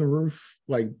the sunroof,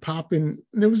 like popping,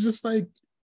 and it was just like,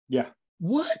 yeah,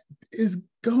 what is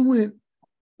going?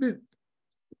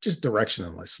 Just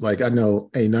directionless. Like I know,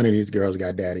 hey, none of these girls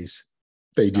got daddies.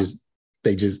 They just,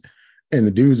 and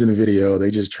the dudes in the video,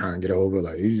 they just try and get over.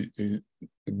 Like,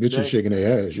 bitches shaking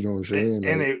their ass. You know what I'm saying?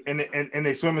 And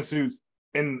they swim in suits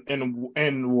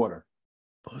in water.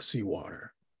 Pussy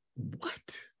water.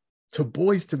 What? To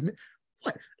Boys to Men?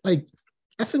 What? Like,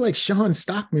 I feel like Sean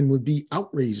Stockman would be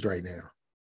outraged right now.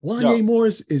 Wanye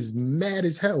Morris is mad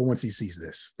as hell once he sees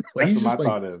this. Like, That's he's what just my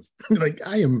like, thought is. Like,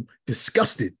 I am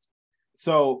disgusted.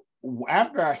 So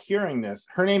after hearing this,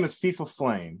 her name is FIFA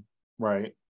Flame,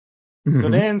 right? Mm-hmm. So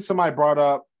then somebody brought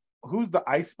up, who's the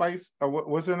Ice Spice? Or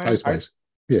what's her name? Ice Spice.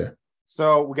 Yeah.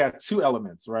 So we got 2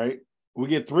 elements, right? We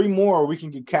get 3 more, we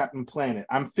can get Captain Planet.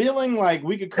 I'm feeling like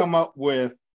we could come up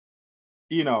with,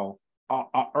 a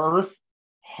Earth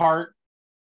Heart,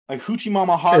 like Hoochie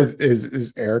Mama Heart.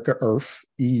 Is Erica Earth,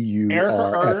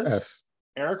 EURFF.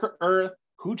 Erica Earth,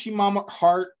 Hoochie Mama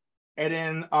Heart, and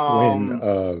then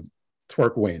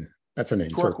Twerk Win. That's her name.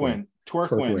 Twerk Win.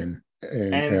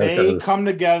 And they Earth come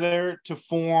together to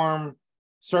form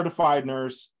Certified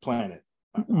Nurse Planet.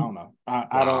 I don't know.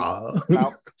 I don't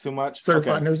know too much.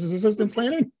 Certified Nurses Assistant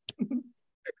Planet.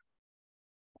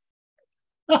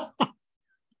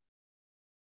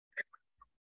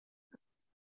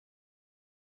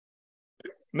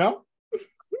 No.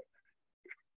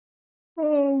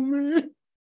 Oh man.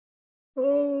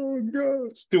 Oh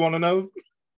gosh. 2 on the nose.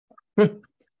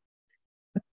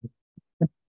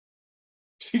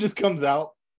 She just comes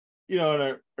out,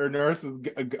 and her nurse is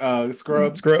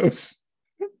scrubs.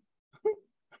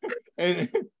 And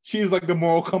she's like the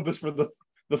moral compass for the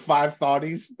 5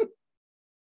 thoughties.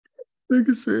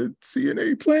 Nigga said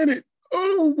CNA Planet.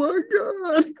 Oh my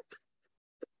God.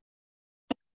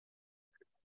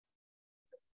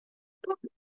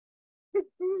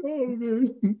 Oh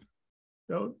man.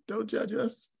 Don't judge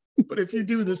us. But if you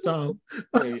do this time,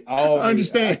 I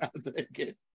understand.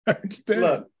 I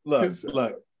understand.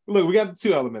 Look. We got the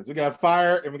 2 elements. We got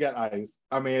fire and we got ice.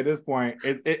 I mean, at this point,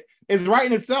 it's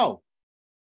writing itself.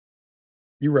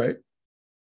 You're right.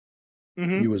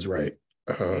 You was right.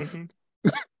 Mm-hmm.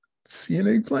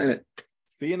 CNA Planet.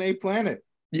 CNA Planet.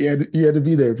 You had to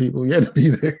be there, people. You had to be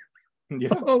there. Yeah.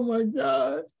 Oh my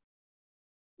God.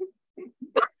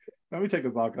 Let me take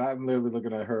this off because I'm literally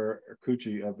looking at her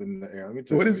coochie up in the air. Let me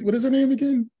check. What is her name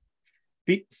again?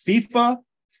 FIFA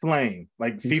Flame.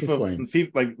 Like FIFA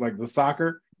FIFA, like the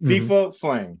soccer. Mhm. FIFA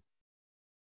Flame.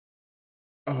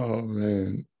 Oh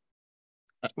man.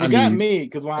 It got me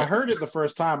because when I heard it the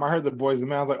first time, I heard the Boys and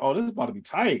Men. I was like, "Oh, this is about to be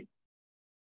tight."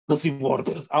 Pussy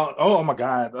water. Oh my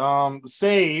God.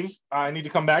 Save. I need to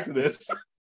come back to this.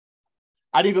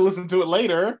 I need to listen to it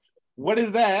later. What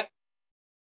is that?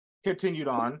 Continued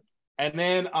on, and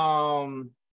then came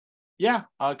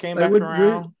back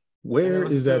around. Where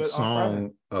is that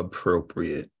song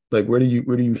appropriate? Like, where do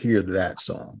you hear that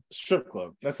song? Strip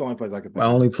club. That's the only place I can think. My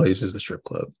only place is the strip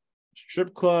club.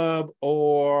 Strip club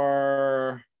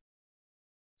or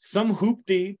some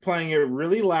hoopty playing it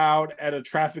really loud at a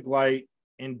traffic light,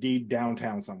 indeed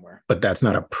downtown somewhere. But that's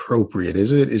not appropriate,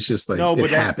 is it? It's just like no, but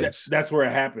it happens. That's where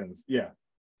it happens. Yeah.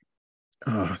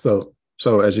 So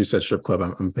as you said, strip club,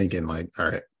 I'm thinking like, all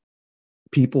right,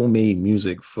 people made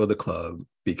music for the club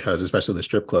because, especially the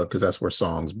strip club, because that's where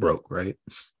songs broke, right?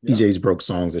 Yeah. DJs broke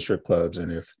songs at strip clubs,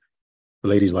 and if the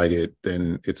ladies like it,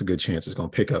 then it's a good chance it's going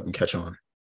to pick up and catch on.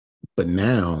 But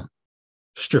now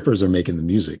strippers are making the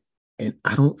music, and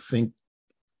I don't think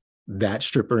that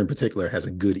stripper in particular has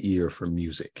a good ear for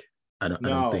music. I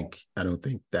don't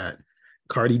think that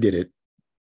Cardi did it.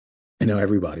 I know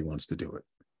everybody wants to do it,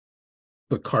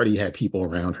 but Cardi had people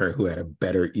around her who had a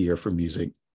better ear for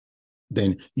music.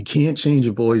 Then you can't change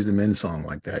a Boys II Men song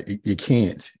like that. You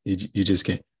can't. You just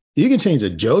can't. You can change a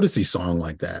Jodeci song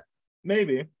like that.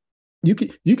 Maybe. You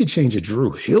could change a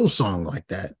Drew Hill song like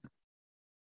that.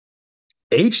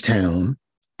 H-Town,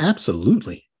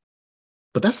 absolutely.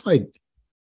 But that's like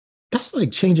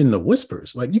changing the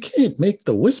Whispers. Like, you can't make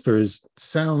the Whispers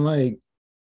sound like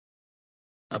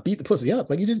I beat the pussy up.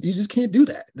 Like, you just can't do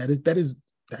that. That is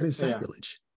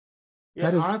sacrilege.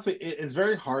 Yeah, honestly, it's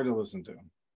very hard to listen to.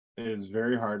 It is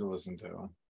very hard to listen to.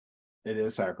 It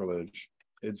is sacrilege.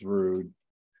 It's rude.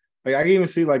 Like, I can even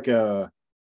see like what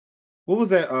was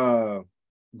that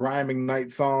Brian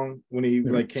McKnight song when he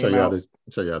came out?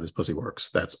 Show you how this pussy works.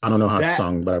 I don't know how it's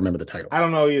sung, but I remember the title. I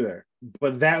don't know either.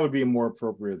 But that would be a more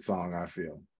appropriate song, I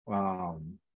feel. I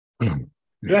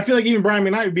feel like even Brian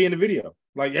McKnight would be in the video.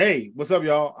 Like, hey, what's up,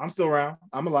 y'all? I'm still around.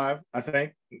 I'm alive, I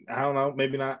think. I don't know,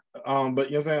 maybe not. But you know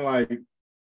what I'm saying? Like,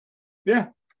 yeah.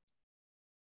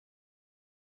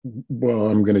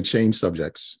 Well, I'm gonna change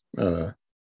subjects.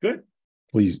 Good.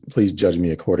 Please judge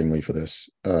me accordingly for this.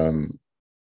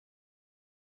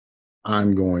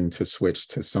 I'm going to switch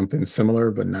to something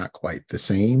similar, but not quite the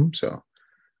same. So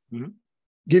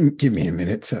give me a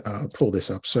minute to pull this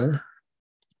up, sir.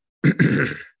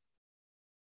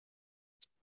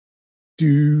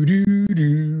 do do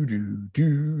do do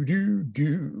do do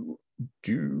do do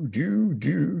do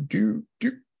do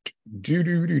do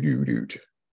do do do.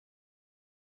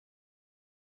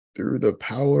 Through the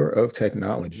power of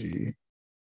technology.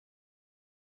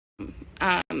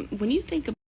 When you think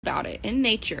about it, in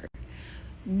nature,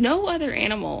 no other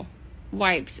animal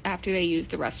wipes after they use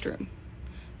the restroom.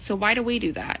 So why do we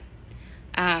do that?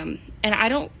 And I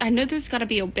know there's got to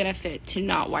be a benefit to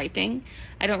not wiping.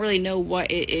 I don't really know what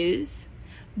it is,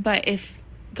 but if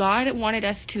God wanted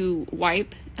us to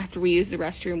wipe after we use the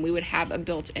restroom, we would have a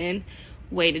built-in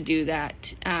way to do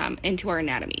that into our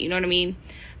anatomy. You know what I mean?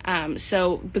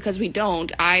 So because we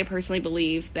don't, I personally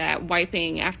believe that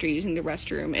wiping after using the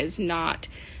restroom is not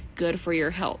good for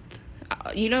your health.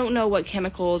 You don't know what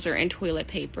chemicals are in toilet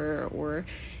paper or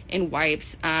in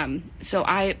wipes. So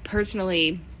I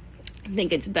personally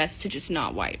think it's best to just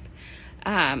not wipe.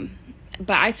 But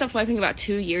I stopped wiping about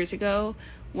 2 years ago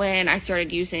when I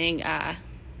started using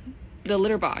the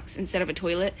litter box instead of a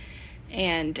toilet.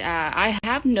 And I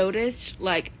have noticed,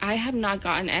 like, I have not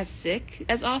gotten as sick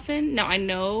as often. Now, I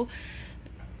know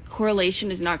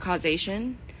correlation is not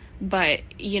causation, but,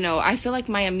 you know, I feel like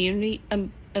my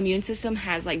immune system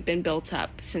has, like, been built up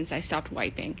since I stopped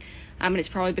wiping. And it's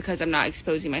probably because I'm not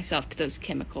exposing myself to those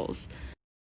chemicals.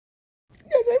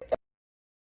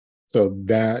 So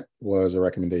that was a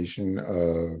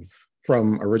recommendation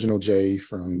from Original J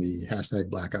from the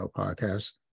 #Blackout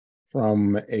podcast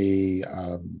from a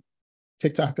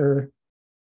TikToker.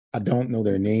 I don't know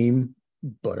their name,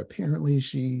 but apparently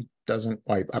she doesn't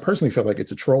wipe. I personally feel like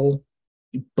it's a troll,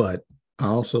 but I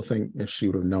also think if she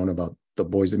would have known about the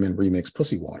Boys II Men remix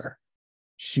Pussy Water,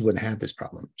 she wouldn't have this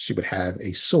problem. She would have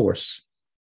a source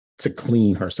to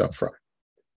clean herself from.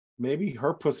 Maybe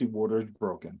her pussy water is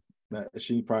broken. That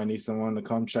she probably needs someone to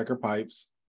come check her pipes.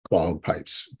 clogged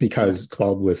pipes because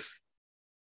clogged with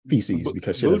feces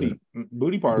because she booty doesn't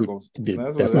booty particles.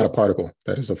 that's not a particle.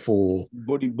 That is a full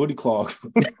booty clog.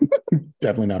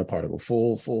 definitely not a particle.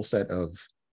 Full set of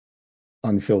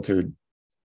unfiltered,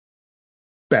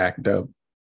 backed up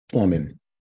woman.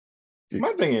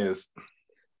 My thing is,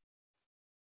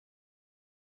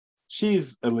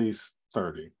 she's at least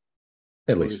 30.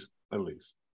 At least.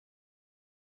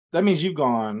 That means you've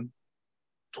gone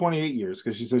 28 years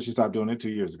because she said she stopped doing it 2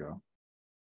 years ago,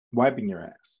 wiping your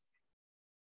ass.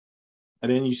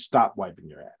 And then you stop wiping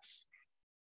your ass.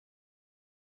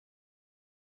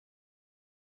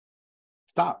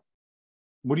 Stop.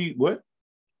 What?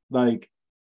 Like,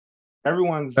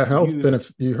 everyone's The health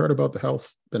benefit. You heard about the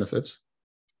health benefits.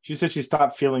 She said she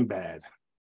stopped feeling bad.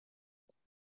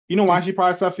 You know why she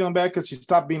probably stopped feeling bad? Because she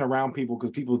stopped being around people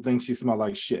because people think she smelled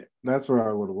like shit. That's what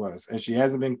it was. And she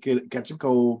hasn't been catching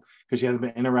cold because she hasn't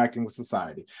been interacting with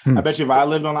society. I bet you if I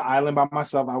lived on an island by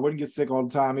myself, I wouldn't get sick all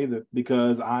the time either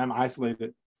because I'm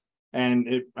isolated.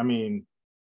 And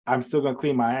I'm still going to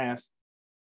clean my ass.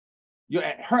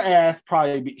 Her ass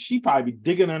she'd probably be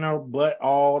digging in her butt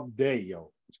all day,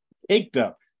 yo. Caked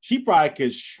up. She probably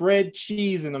could shred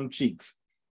cheese in them cheeks.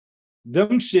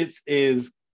 Them shits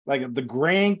is like the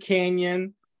Grand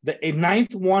Canyon, the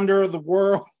ninth wonder of the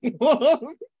world.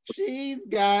 She's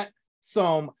got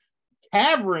some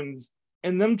caverns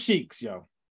in them cheeks, yo.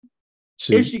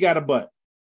 If she got a butt.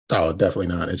 Oh,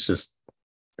 definitely not. It's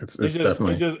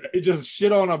definitely it just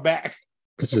shit on her back.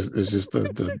 It's just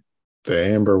the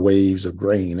amber waves of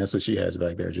grain. That's what she has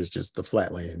back there. Just the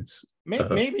flatlands.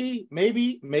 Maybe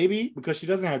because she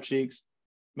doesn't have cheeks.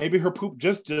 Maybe her poop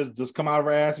just come out of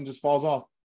her ass and just falls off.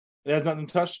 It has nothing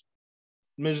to touch.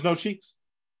 There's no cheeks.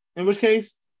 In which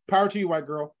case, power to you, white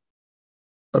girl.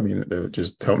 I mean, they would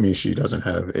just tell me she doesn't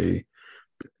have a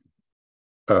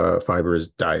fibrous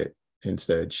diet.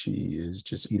 Instead, she is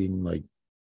just eating like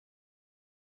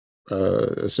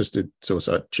assisted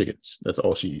suicide chickens. That's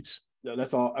all she eats. Yeah,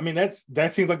 that's all. I mean,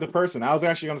 that seems like the person. I was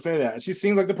actually going to say that. She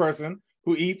seems like the person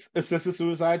who eats assisted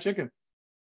suicide chicken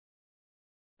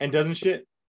and doesn't shit,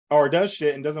 or does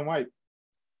shit and doesn't wipe.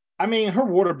 I mean, her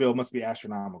water bill must be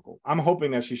astronomical. I'm hoping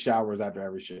that she showers after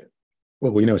every shit.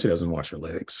 Well, we know she doesn't wash her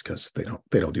legs because they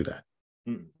don't do that.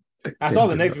 I saw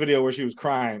the next video where she was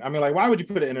crying. I mean, like, why would you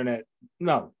put it internet?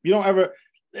 No, you don't ever.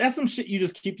 That's some shit you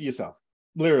just keep to yourself,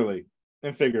 literally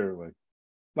and figuratively.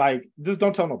 Like, just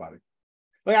don't tell nobody.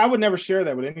 Like, I would never share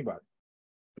that with anybody.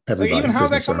 Like, even how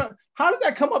did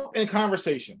that come up in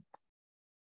conversation?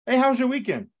 Hey, how was your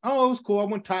weekend? Oh, it was cool. I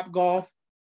went Top Golf.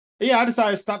 Yeah, I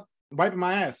decided to stop wiping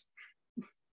my ass.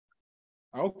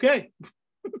 Okay.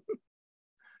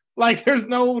 Like, there's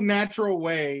no natural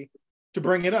way to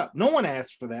bring it up. No one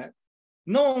asked for that.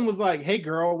 No one was like, hey,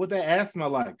 girl, what that ass smell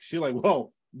like? She's like,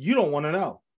 whoa, you don't want to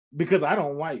know because I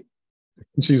don't wipe.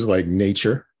 She's like,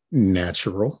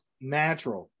 natural.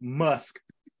 Musk.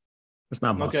 It's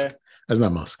not musk. Okay. That's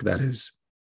not musk. That is.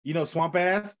 Swamp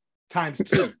ass times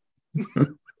 2.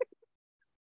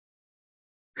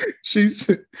 She's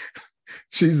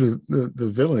the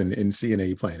villain in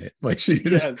CNA Planet. Like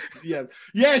she's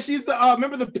yeah. She's the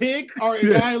remember the pig or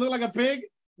guy who looked like a pig,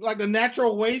 like the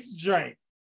natural waste giant,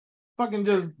 fucking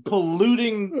just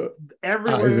polluting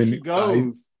everywhere she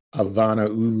goes. Ivana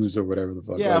Ooze or whatever the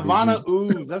fuck. Yeah, like, Ivana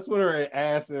Ooze. That's what her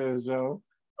ass is, Joe.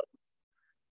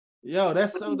 Yo,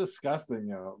 that's so disgusting,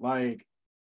 yo. Like,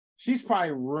 she's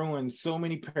probably ruined so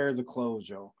many pairs of clothes,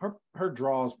 yo. Her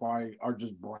drawers probably are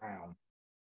just brown.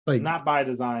 Like, not by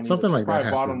design. Something like that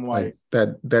has to, like,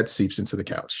 that seeps into the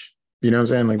couch. You know what I'm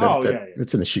saying? Like that, yeah.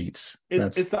 It's in the sheets.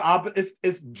 It's the opposite.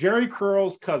 It's Jerry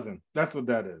Curl's cousin. That's what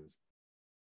that is.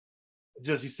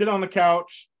 Just you sit on the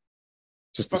couch.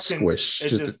 Just a squish.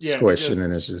 And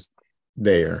then it's just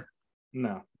there.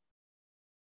 No.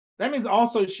 That means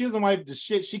also she doesn't wipe the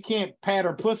shit. She can't pat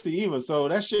her pussy either. So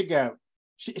that shit got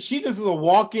she just is a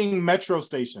walking metro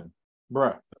station,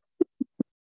 bruh.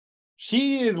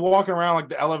 She is walking around like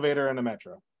the elevator in the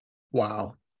metro.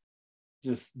 Wow.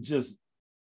 Just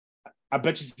I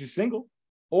bet you she's single.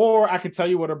 Or I can tell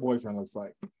you what her boyfriend looks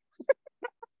like.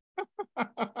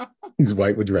 He's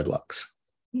white with dreadlocks.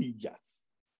 Yes.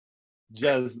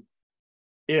 Just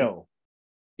ill.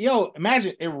 Yo,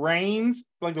 imagine it rains,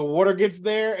 like the water gets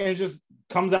there and it just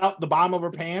comes out the bottom of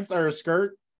her pants or her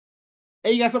skirt.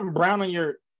 Hey, you got something brown on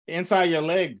your inside your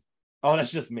leg. Oh,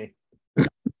 that's just me.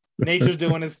 Nature's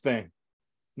doing its thing.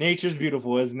 Nature's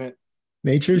beautiful, isn't it?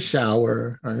 Nature's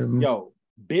shower. Yo,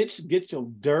 bitch, get your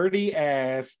dirty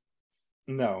ass.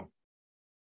 No.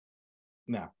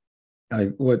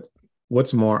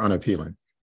 What's more unappealing?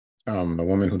 The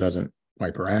woman who doesn't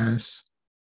wipe her ass,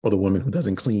 or the woman who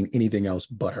doesn't clean anything else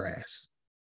but her ass?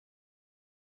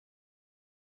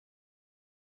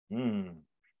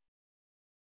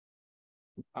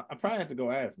 I probably have to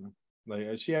go ask, man.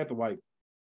 Like she had to wipe.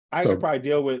 I So- could probably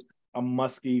deal with a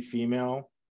musky female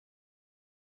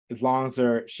as long as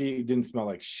she didn't smell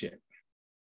like shit.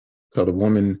 So the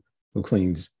woman who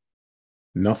cleans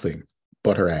nothing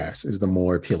but her ass is the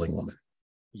more appealing woman.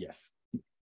 Yes.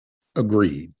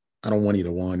 Agreed. I don't want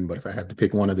either one, but if I have to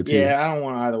pick one of the two, Yeah, I don't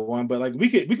want either one, but like we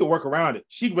could work around it.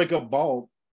 She'd wake up bald.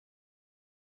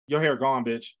 Your hair gone,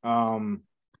 bitch.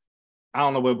 I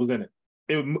don't know what was in it.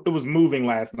 It was moving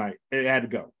last night. It had to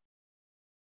go.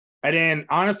 And then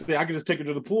honestly, I could just take her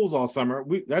to the pools all summer.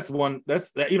 That's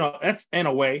in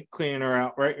a way cleaning her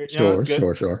out, right? sure. As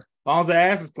long as the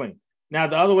ass is clean. Now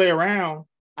the other way around,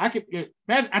 I could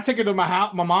imagine I take her to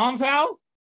my mom's house.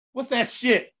 What's that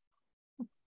shit?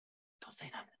 Don't say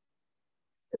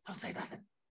nothing.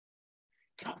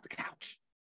 Get off the couch.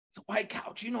 It's a white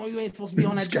couch. You know you ain't supposed to be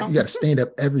on that jump. You got to stand up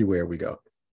everywhere we go.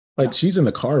 Like she's in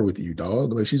the car with you,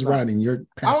 dog. Like she's riding your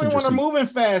passenger I don't want her seat. moving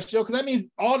fast, Joe, because that means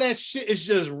all that shit is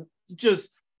just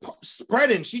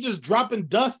spreading. She just dropping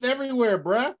dust everywhere,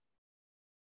 bruh.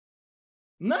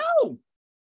 No.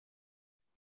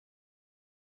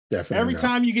 Definitely. Every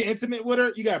time you get intimate with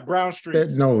her, you got brown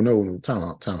streaks. No. Time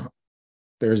out.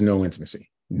 There's no intimacy.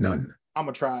 None. I'm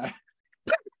gonna try.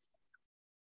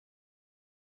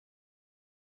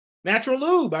 Natural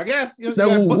lube, I guess.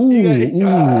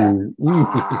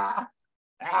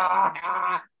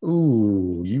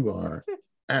 Ooh, you are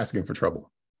asking for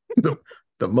trouble.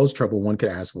 The most trouble one could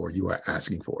ask for, you are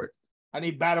asking for it. I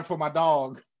need batter for my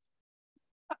dog.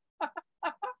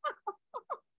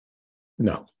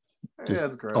 No. Just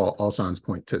that's gross. All signs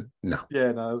point to no.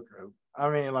 Yeah, no, that's gross. I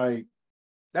mean, like,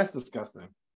 that's disgusting.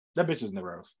 That bitch is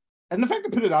gross. And the fact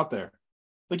to put it out there,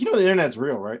 like, the internet's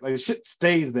real, right? Like, shit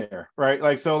stays there, right?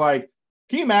 Like, so, like,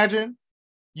 can you imagine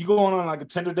you going on like a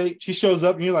Tinder date? She shows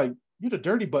up and you're like, you're the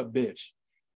dirty butt bitch.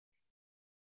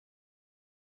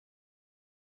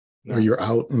 No. Or you're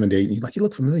out on a date and you're like, you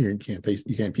look familiar. You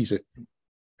can't piece it.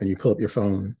 And you pull up your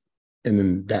phone and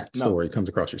then that story comes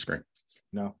across your screen.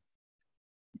 No.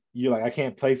 You're like, I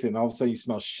can't place it. And all of a sudden you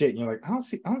smell shit. And you're like, I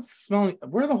don't smell.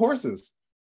 Where are the horses?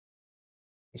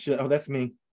 And she's like, oh, that's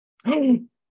me.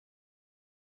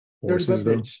 Horses,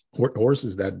 though.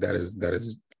 Horses, that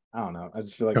is. I don't know. I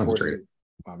just feel like horses.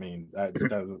 I mean, that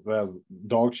was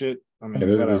dog shit. I mean,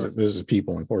 this is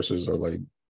people, and horses are like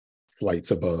flights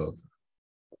above.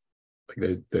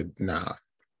 Like nah.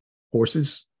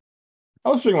 Horses. I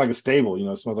was thinking like a stable.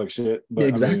 It smells like shit. But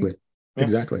exactly. Yeah.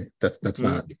 Exactly. That's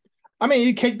not. I mean,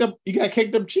 you got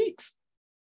caked up cheeks.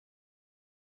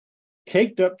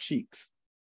 Caked up cheeks.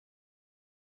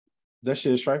 That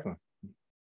shit is trifling.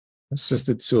 It's just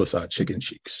a suicide chicken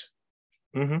cheeks.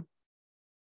 Mm-hmm.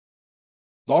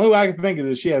 The only way I can think is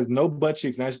that she has no butt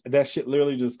cheeks. And that shit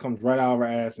literally just comes right out of her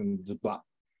ass and just blop.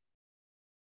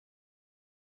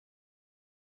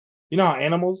 You know how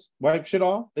animals wipe shit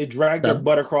off? They drag their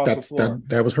butt across the floor.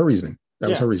 That was her reasoning. That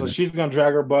was her reasoning. So she's gonna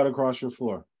drag her butt across your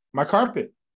floor. My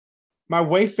carpet. My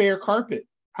Wayfair carpet.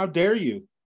 How dare you?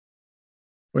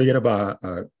 Well, you gotta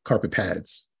buy carpet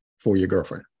pads for your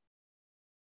girlfriend.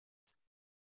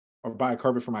 Or buy a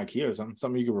carpet from IKEA or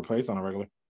something you can replace on a regular.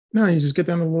 No, you just get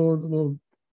them the little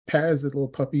pads that little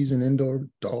puppies and indoor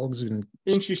dogs and.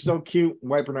 Isn't she so cute,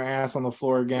 wiping her ass on the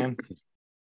floor again?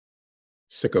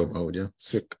 Sicko mode, yeah.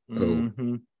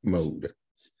 Sicko mode.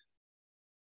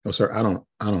 Oh, sir, I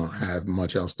don't have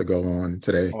much else to go on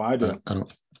today. Oh, I do. I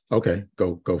don't. Okay,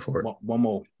 go for it.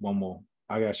 One more.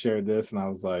 I got shared this, and I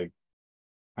was like,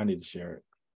 I need to share it.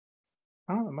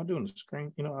 Am I doing the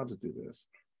screen? I'll just do this.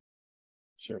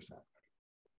 Share that.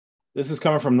 This is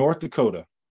coming from North Dakota,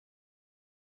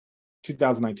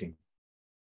 2019.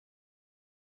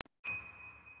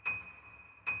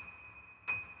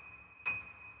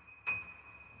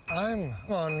 I'm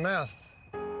on meth.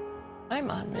 I'm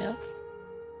on meth.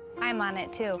 I'm on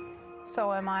it too.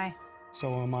 So am I.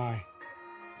 So am I.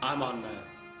 I'm on meth.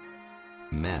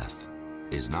 Meth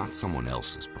is not someone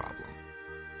else's problem.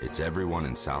 It's everyone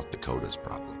in South Dakota's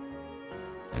problem.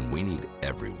 And we need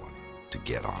everyone to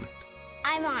get on it.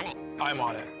 I'm on it. I'm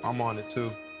on it. I'm on it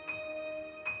too.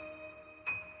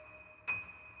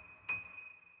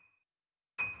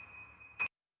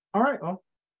 All right. Well,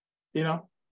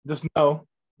 just know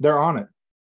they're on it.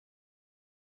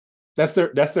 That's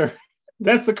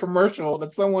the commercial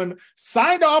that someone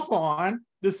signed off on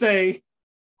to say,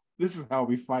 this is how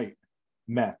we fight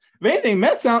meth. If anything,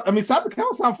 South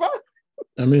Dakota sound fun.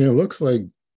 I mean, it looks like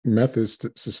meth is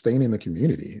sustaining the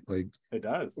community. Like it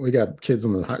does. We got kids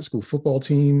on the high school football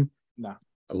team. No.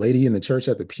 a lady in the church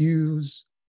at the pews,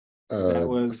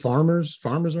 farmers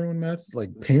are on meth,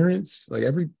 like parents,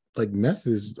 like meth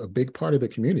is a big part of the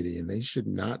community, and they should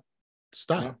not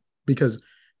stop because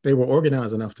they were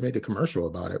organized enough to make a commercial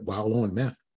about it while on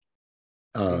meth.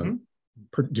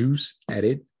 Produce,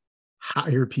 edit,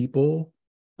 hire people,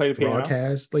 play the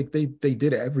broadcast, like they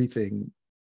did everything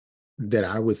that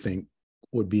I would think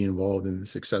would be involved in the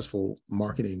successful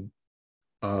marketing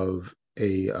of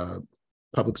a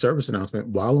public service announcement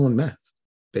while on meth.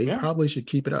 They probably should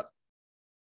keep it up.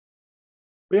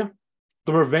 Yeah.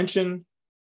 The prevention,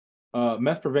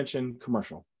 meth prevention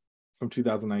commercial from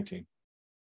 2019.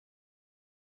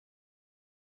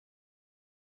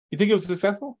 You think it was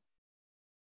successful?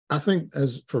 I think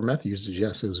as for meth usage,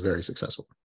 yes, it was very successful.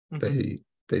 They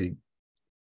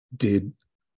did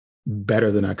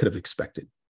better than I could have expected.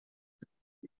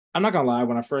 I'm not gonna lie,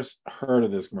 when I first heard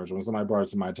of this commercial, when somebody brought it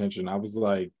to my attention, I was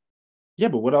like, yeah,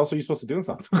 but what else are you supposed to do in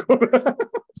South Dakota?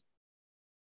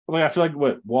 I feel like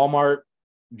what Walmart,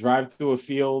 drive through a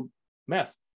field,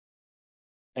 meth.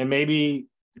 And maybe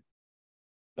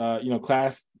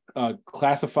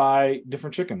classify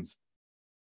different chickens.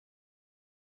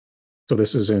 So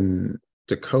this is in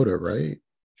Dakota, right?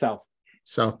 South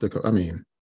Dakota. I mean,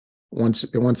 once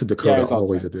a Dakota,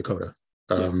 always a Dakota.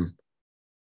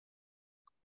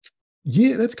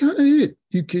 Yeah, that's kind of it.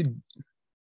 You could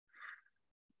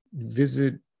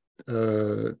visit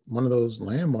one of those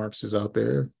landmarks is out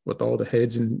there with all the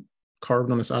heads and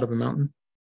carved on the side of a mountain.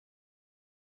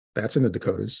 That's in the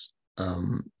Dakotas.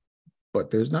 But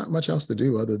there's not much else to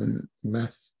do other than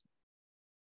meth.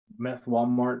 Meth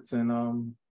Walmarts and I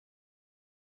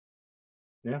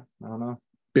don't know.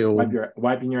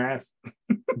 Wiping your ass.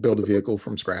 Build a vehicle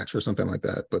from scratch or something like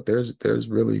that. But there's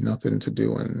really nothing to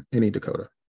do in any Dakota.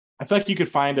 I feel like you could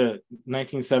find a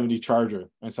 1970 Charger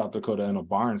in South Dakota in a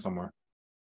barn somewhere.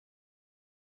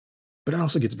 But it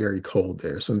also gets very cold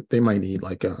there, so they might need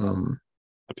like a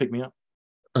pick me up.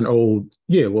 An old,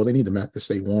 well, they need the meth to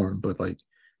stay warm. But like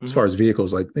as far as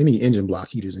vehicles, like they need engine block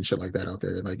heaters and shit like that out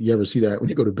there. Like you ever see that when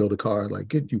you go to build a car?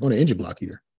 Like you want an engine block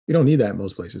heater. You don't need that in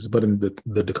most places, but in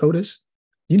the Dakotas,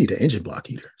 you need an engine block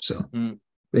heater. So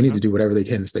they need to do whatever they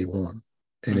can to stay warm.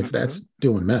 And if that's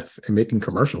doing meth and making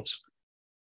commercials,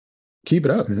 keep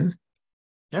it up, man.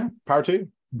 Yeah, power to you.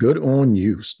 Good on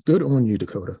you. Good on you,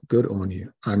 Dakota. Good on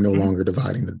you. I'm no longer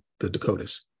dividing the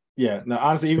Dakotas. Yeah, no,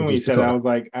 honestly, even when you said that, I was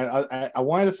like, I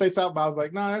wanted to say South, but I was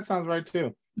like, no, that sounds right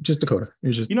too. Just Dakota.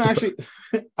 It's just Dakota. Actually,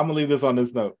 I'm gonna leave this on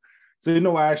this note. So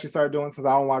what I actually started doing since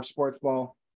I don't watch sports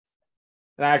ball,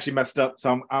 and I actually messed up.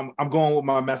 So I'm going with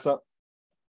my mess up.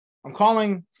 I'm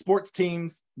calling sports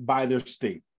teams by their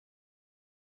state.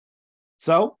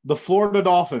 So the Florida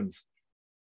Dolphins,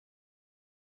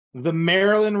 the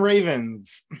Maryland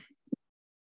Ravens,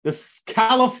 the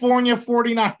California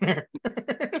 49ers.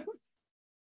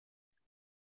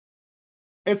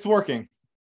 It's working.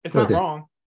 It's not wrong.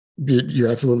 You're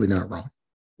absolutely not wrong.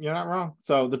 You're not wrong.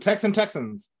 So the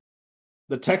Texans,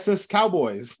 the Texas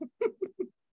Cowboys,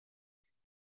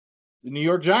 the New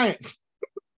York Giants.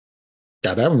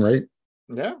 Got that one right.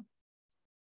 Yeah.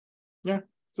 Yeah.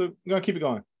 So I'm going to keep it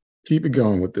going. Keep it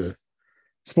going with the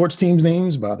sports teams'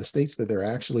 names by the states that they're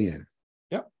actually in.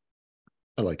 Yep.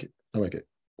 I like it.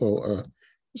 Well,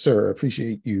 sir, I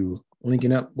appreciate you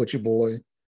linking up with your boy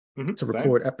to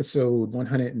record episode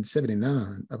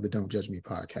 179 of the Don't Judge Me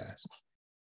podcast.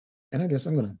 And I guess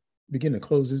I'm going to begin to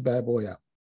close this bad boy out.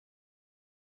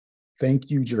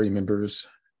 Thank you, jury members,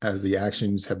 as the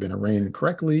actions have been arraigned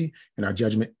correctly and our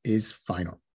judgment is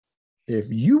final.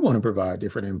 If you want to provide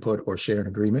different input or share an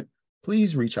agreement,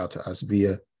 please reach out to us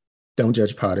via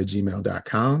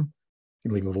don'tjudgepod@gmail.com. You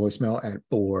can leave a voicemail at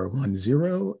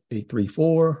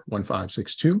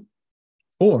 410-834-1562.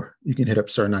 Or you can hit up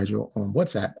Sir Nigel on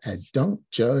WhatsApp at Don't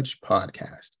Judge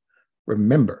Podcast.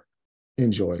 Remember,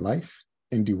 enjoy life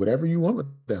and do whatever you want with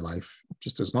that life,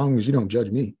 just as long as you don't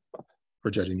judge me for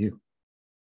judging you.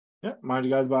 Yeah, mind you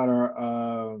guys about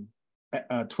our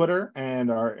Twitter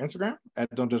and our Instagram at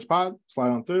Don't Judge Pod.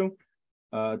 Slide on through.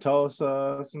 Tell us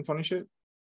some funny shit.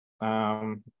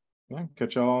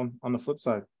 Catch y'all on the flip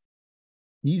side.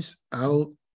 He's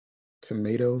out.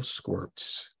 Tomato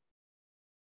Squirts.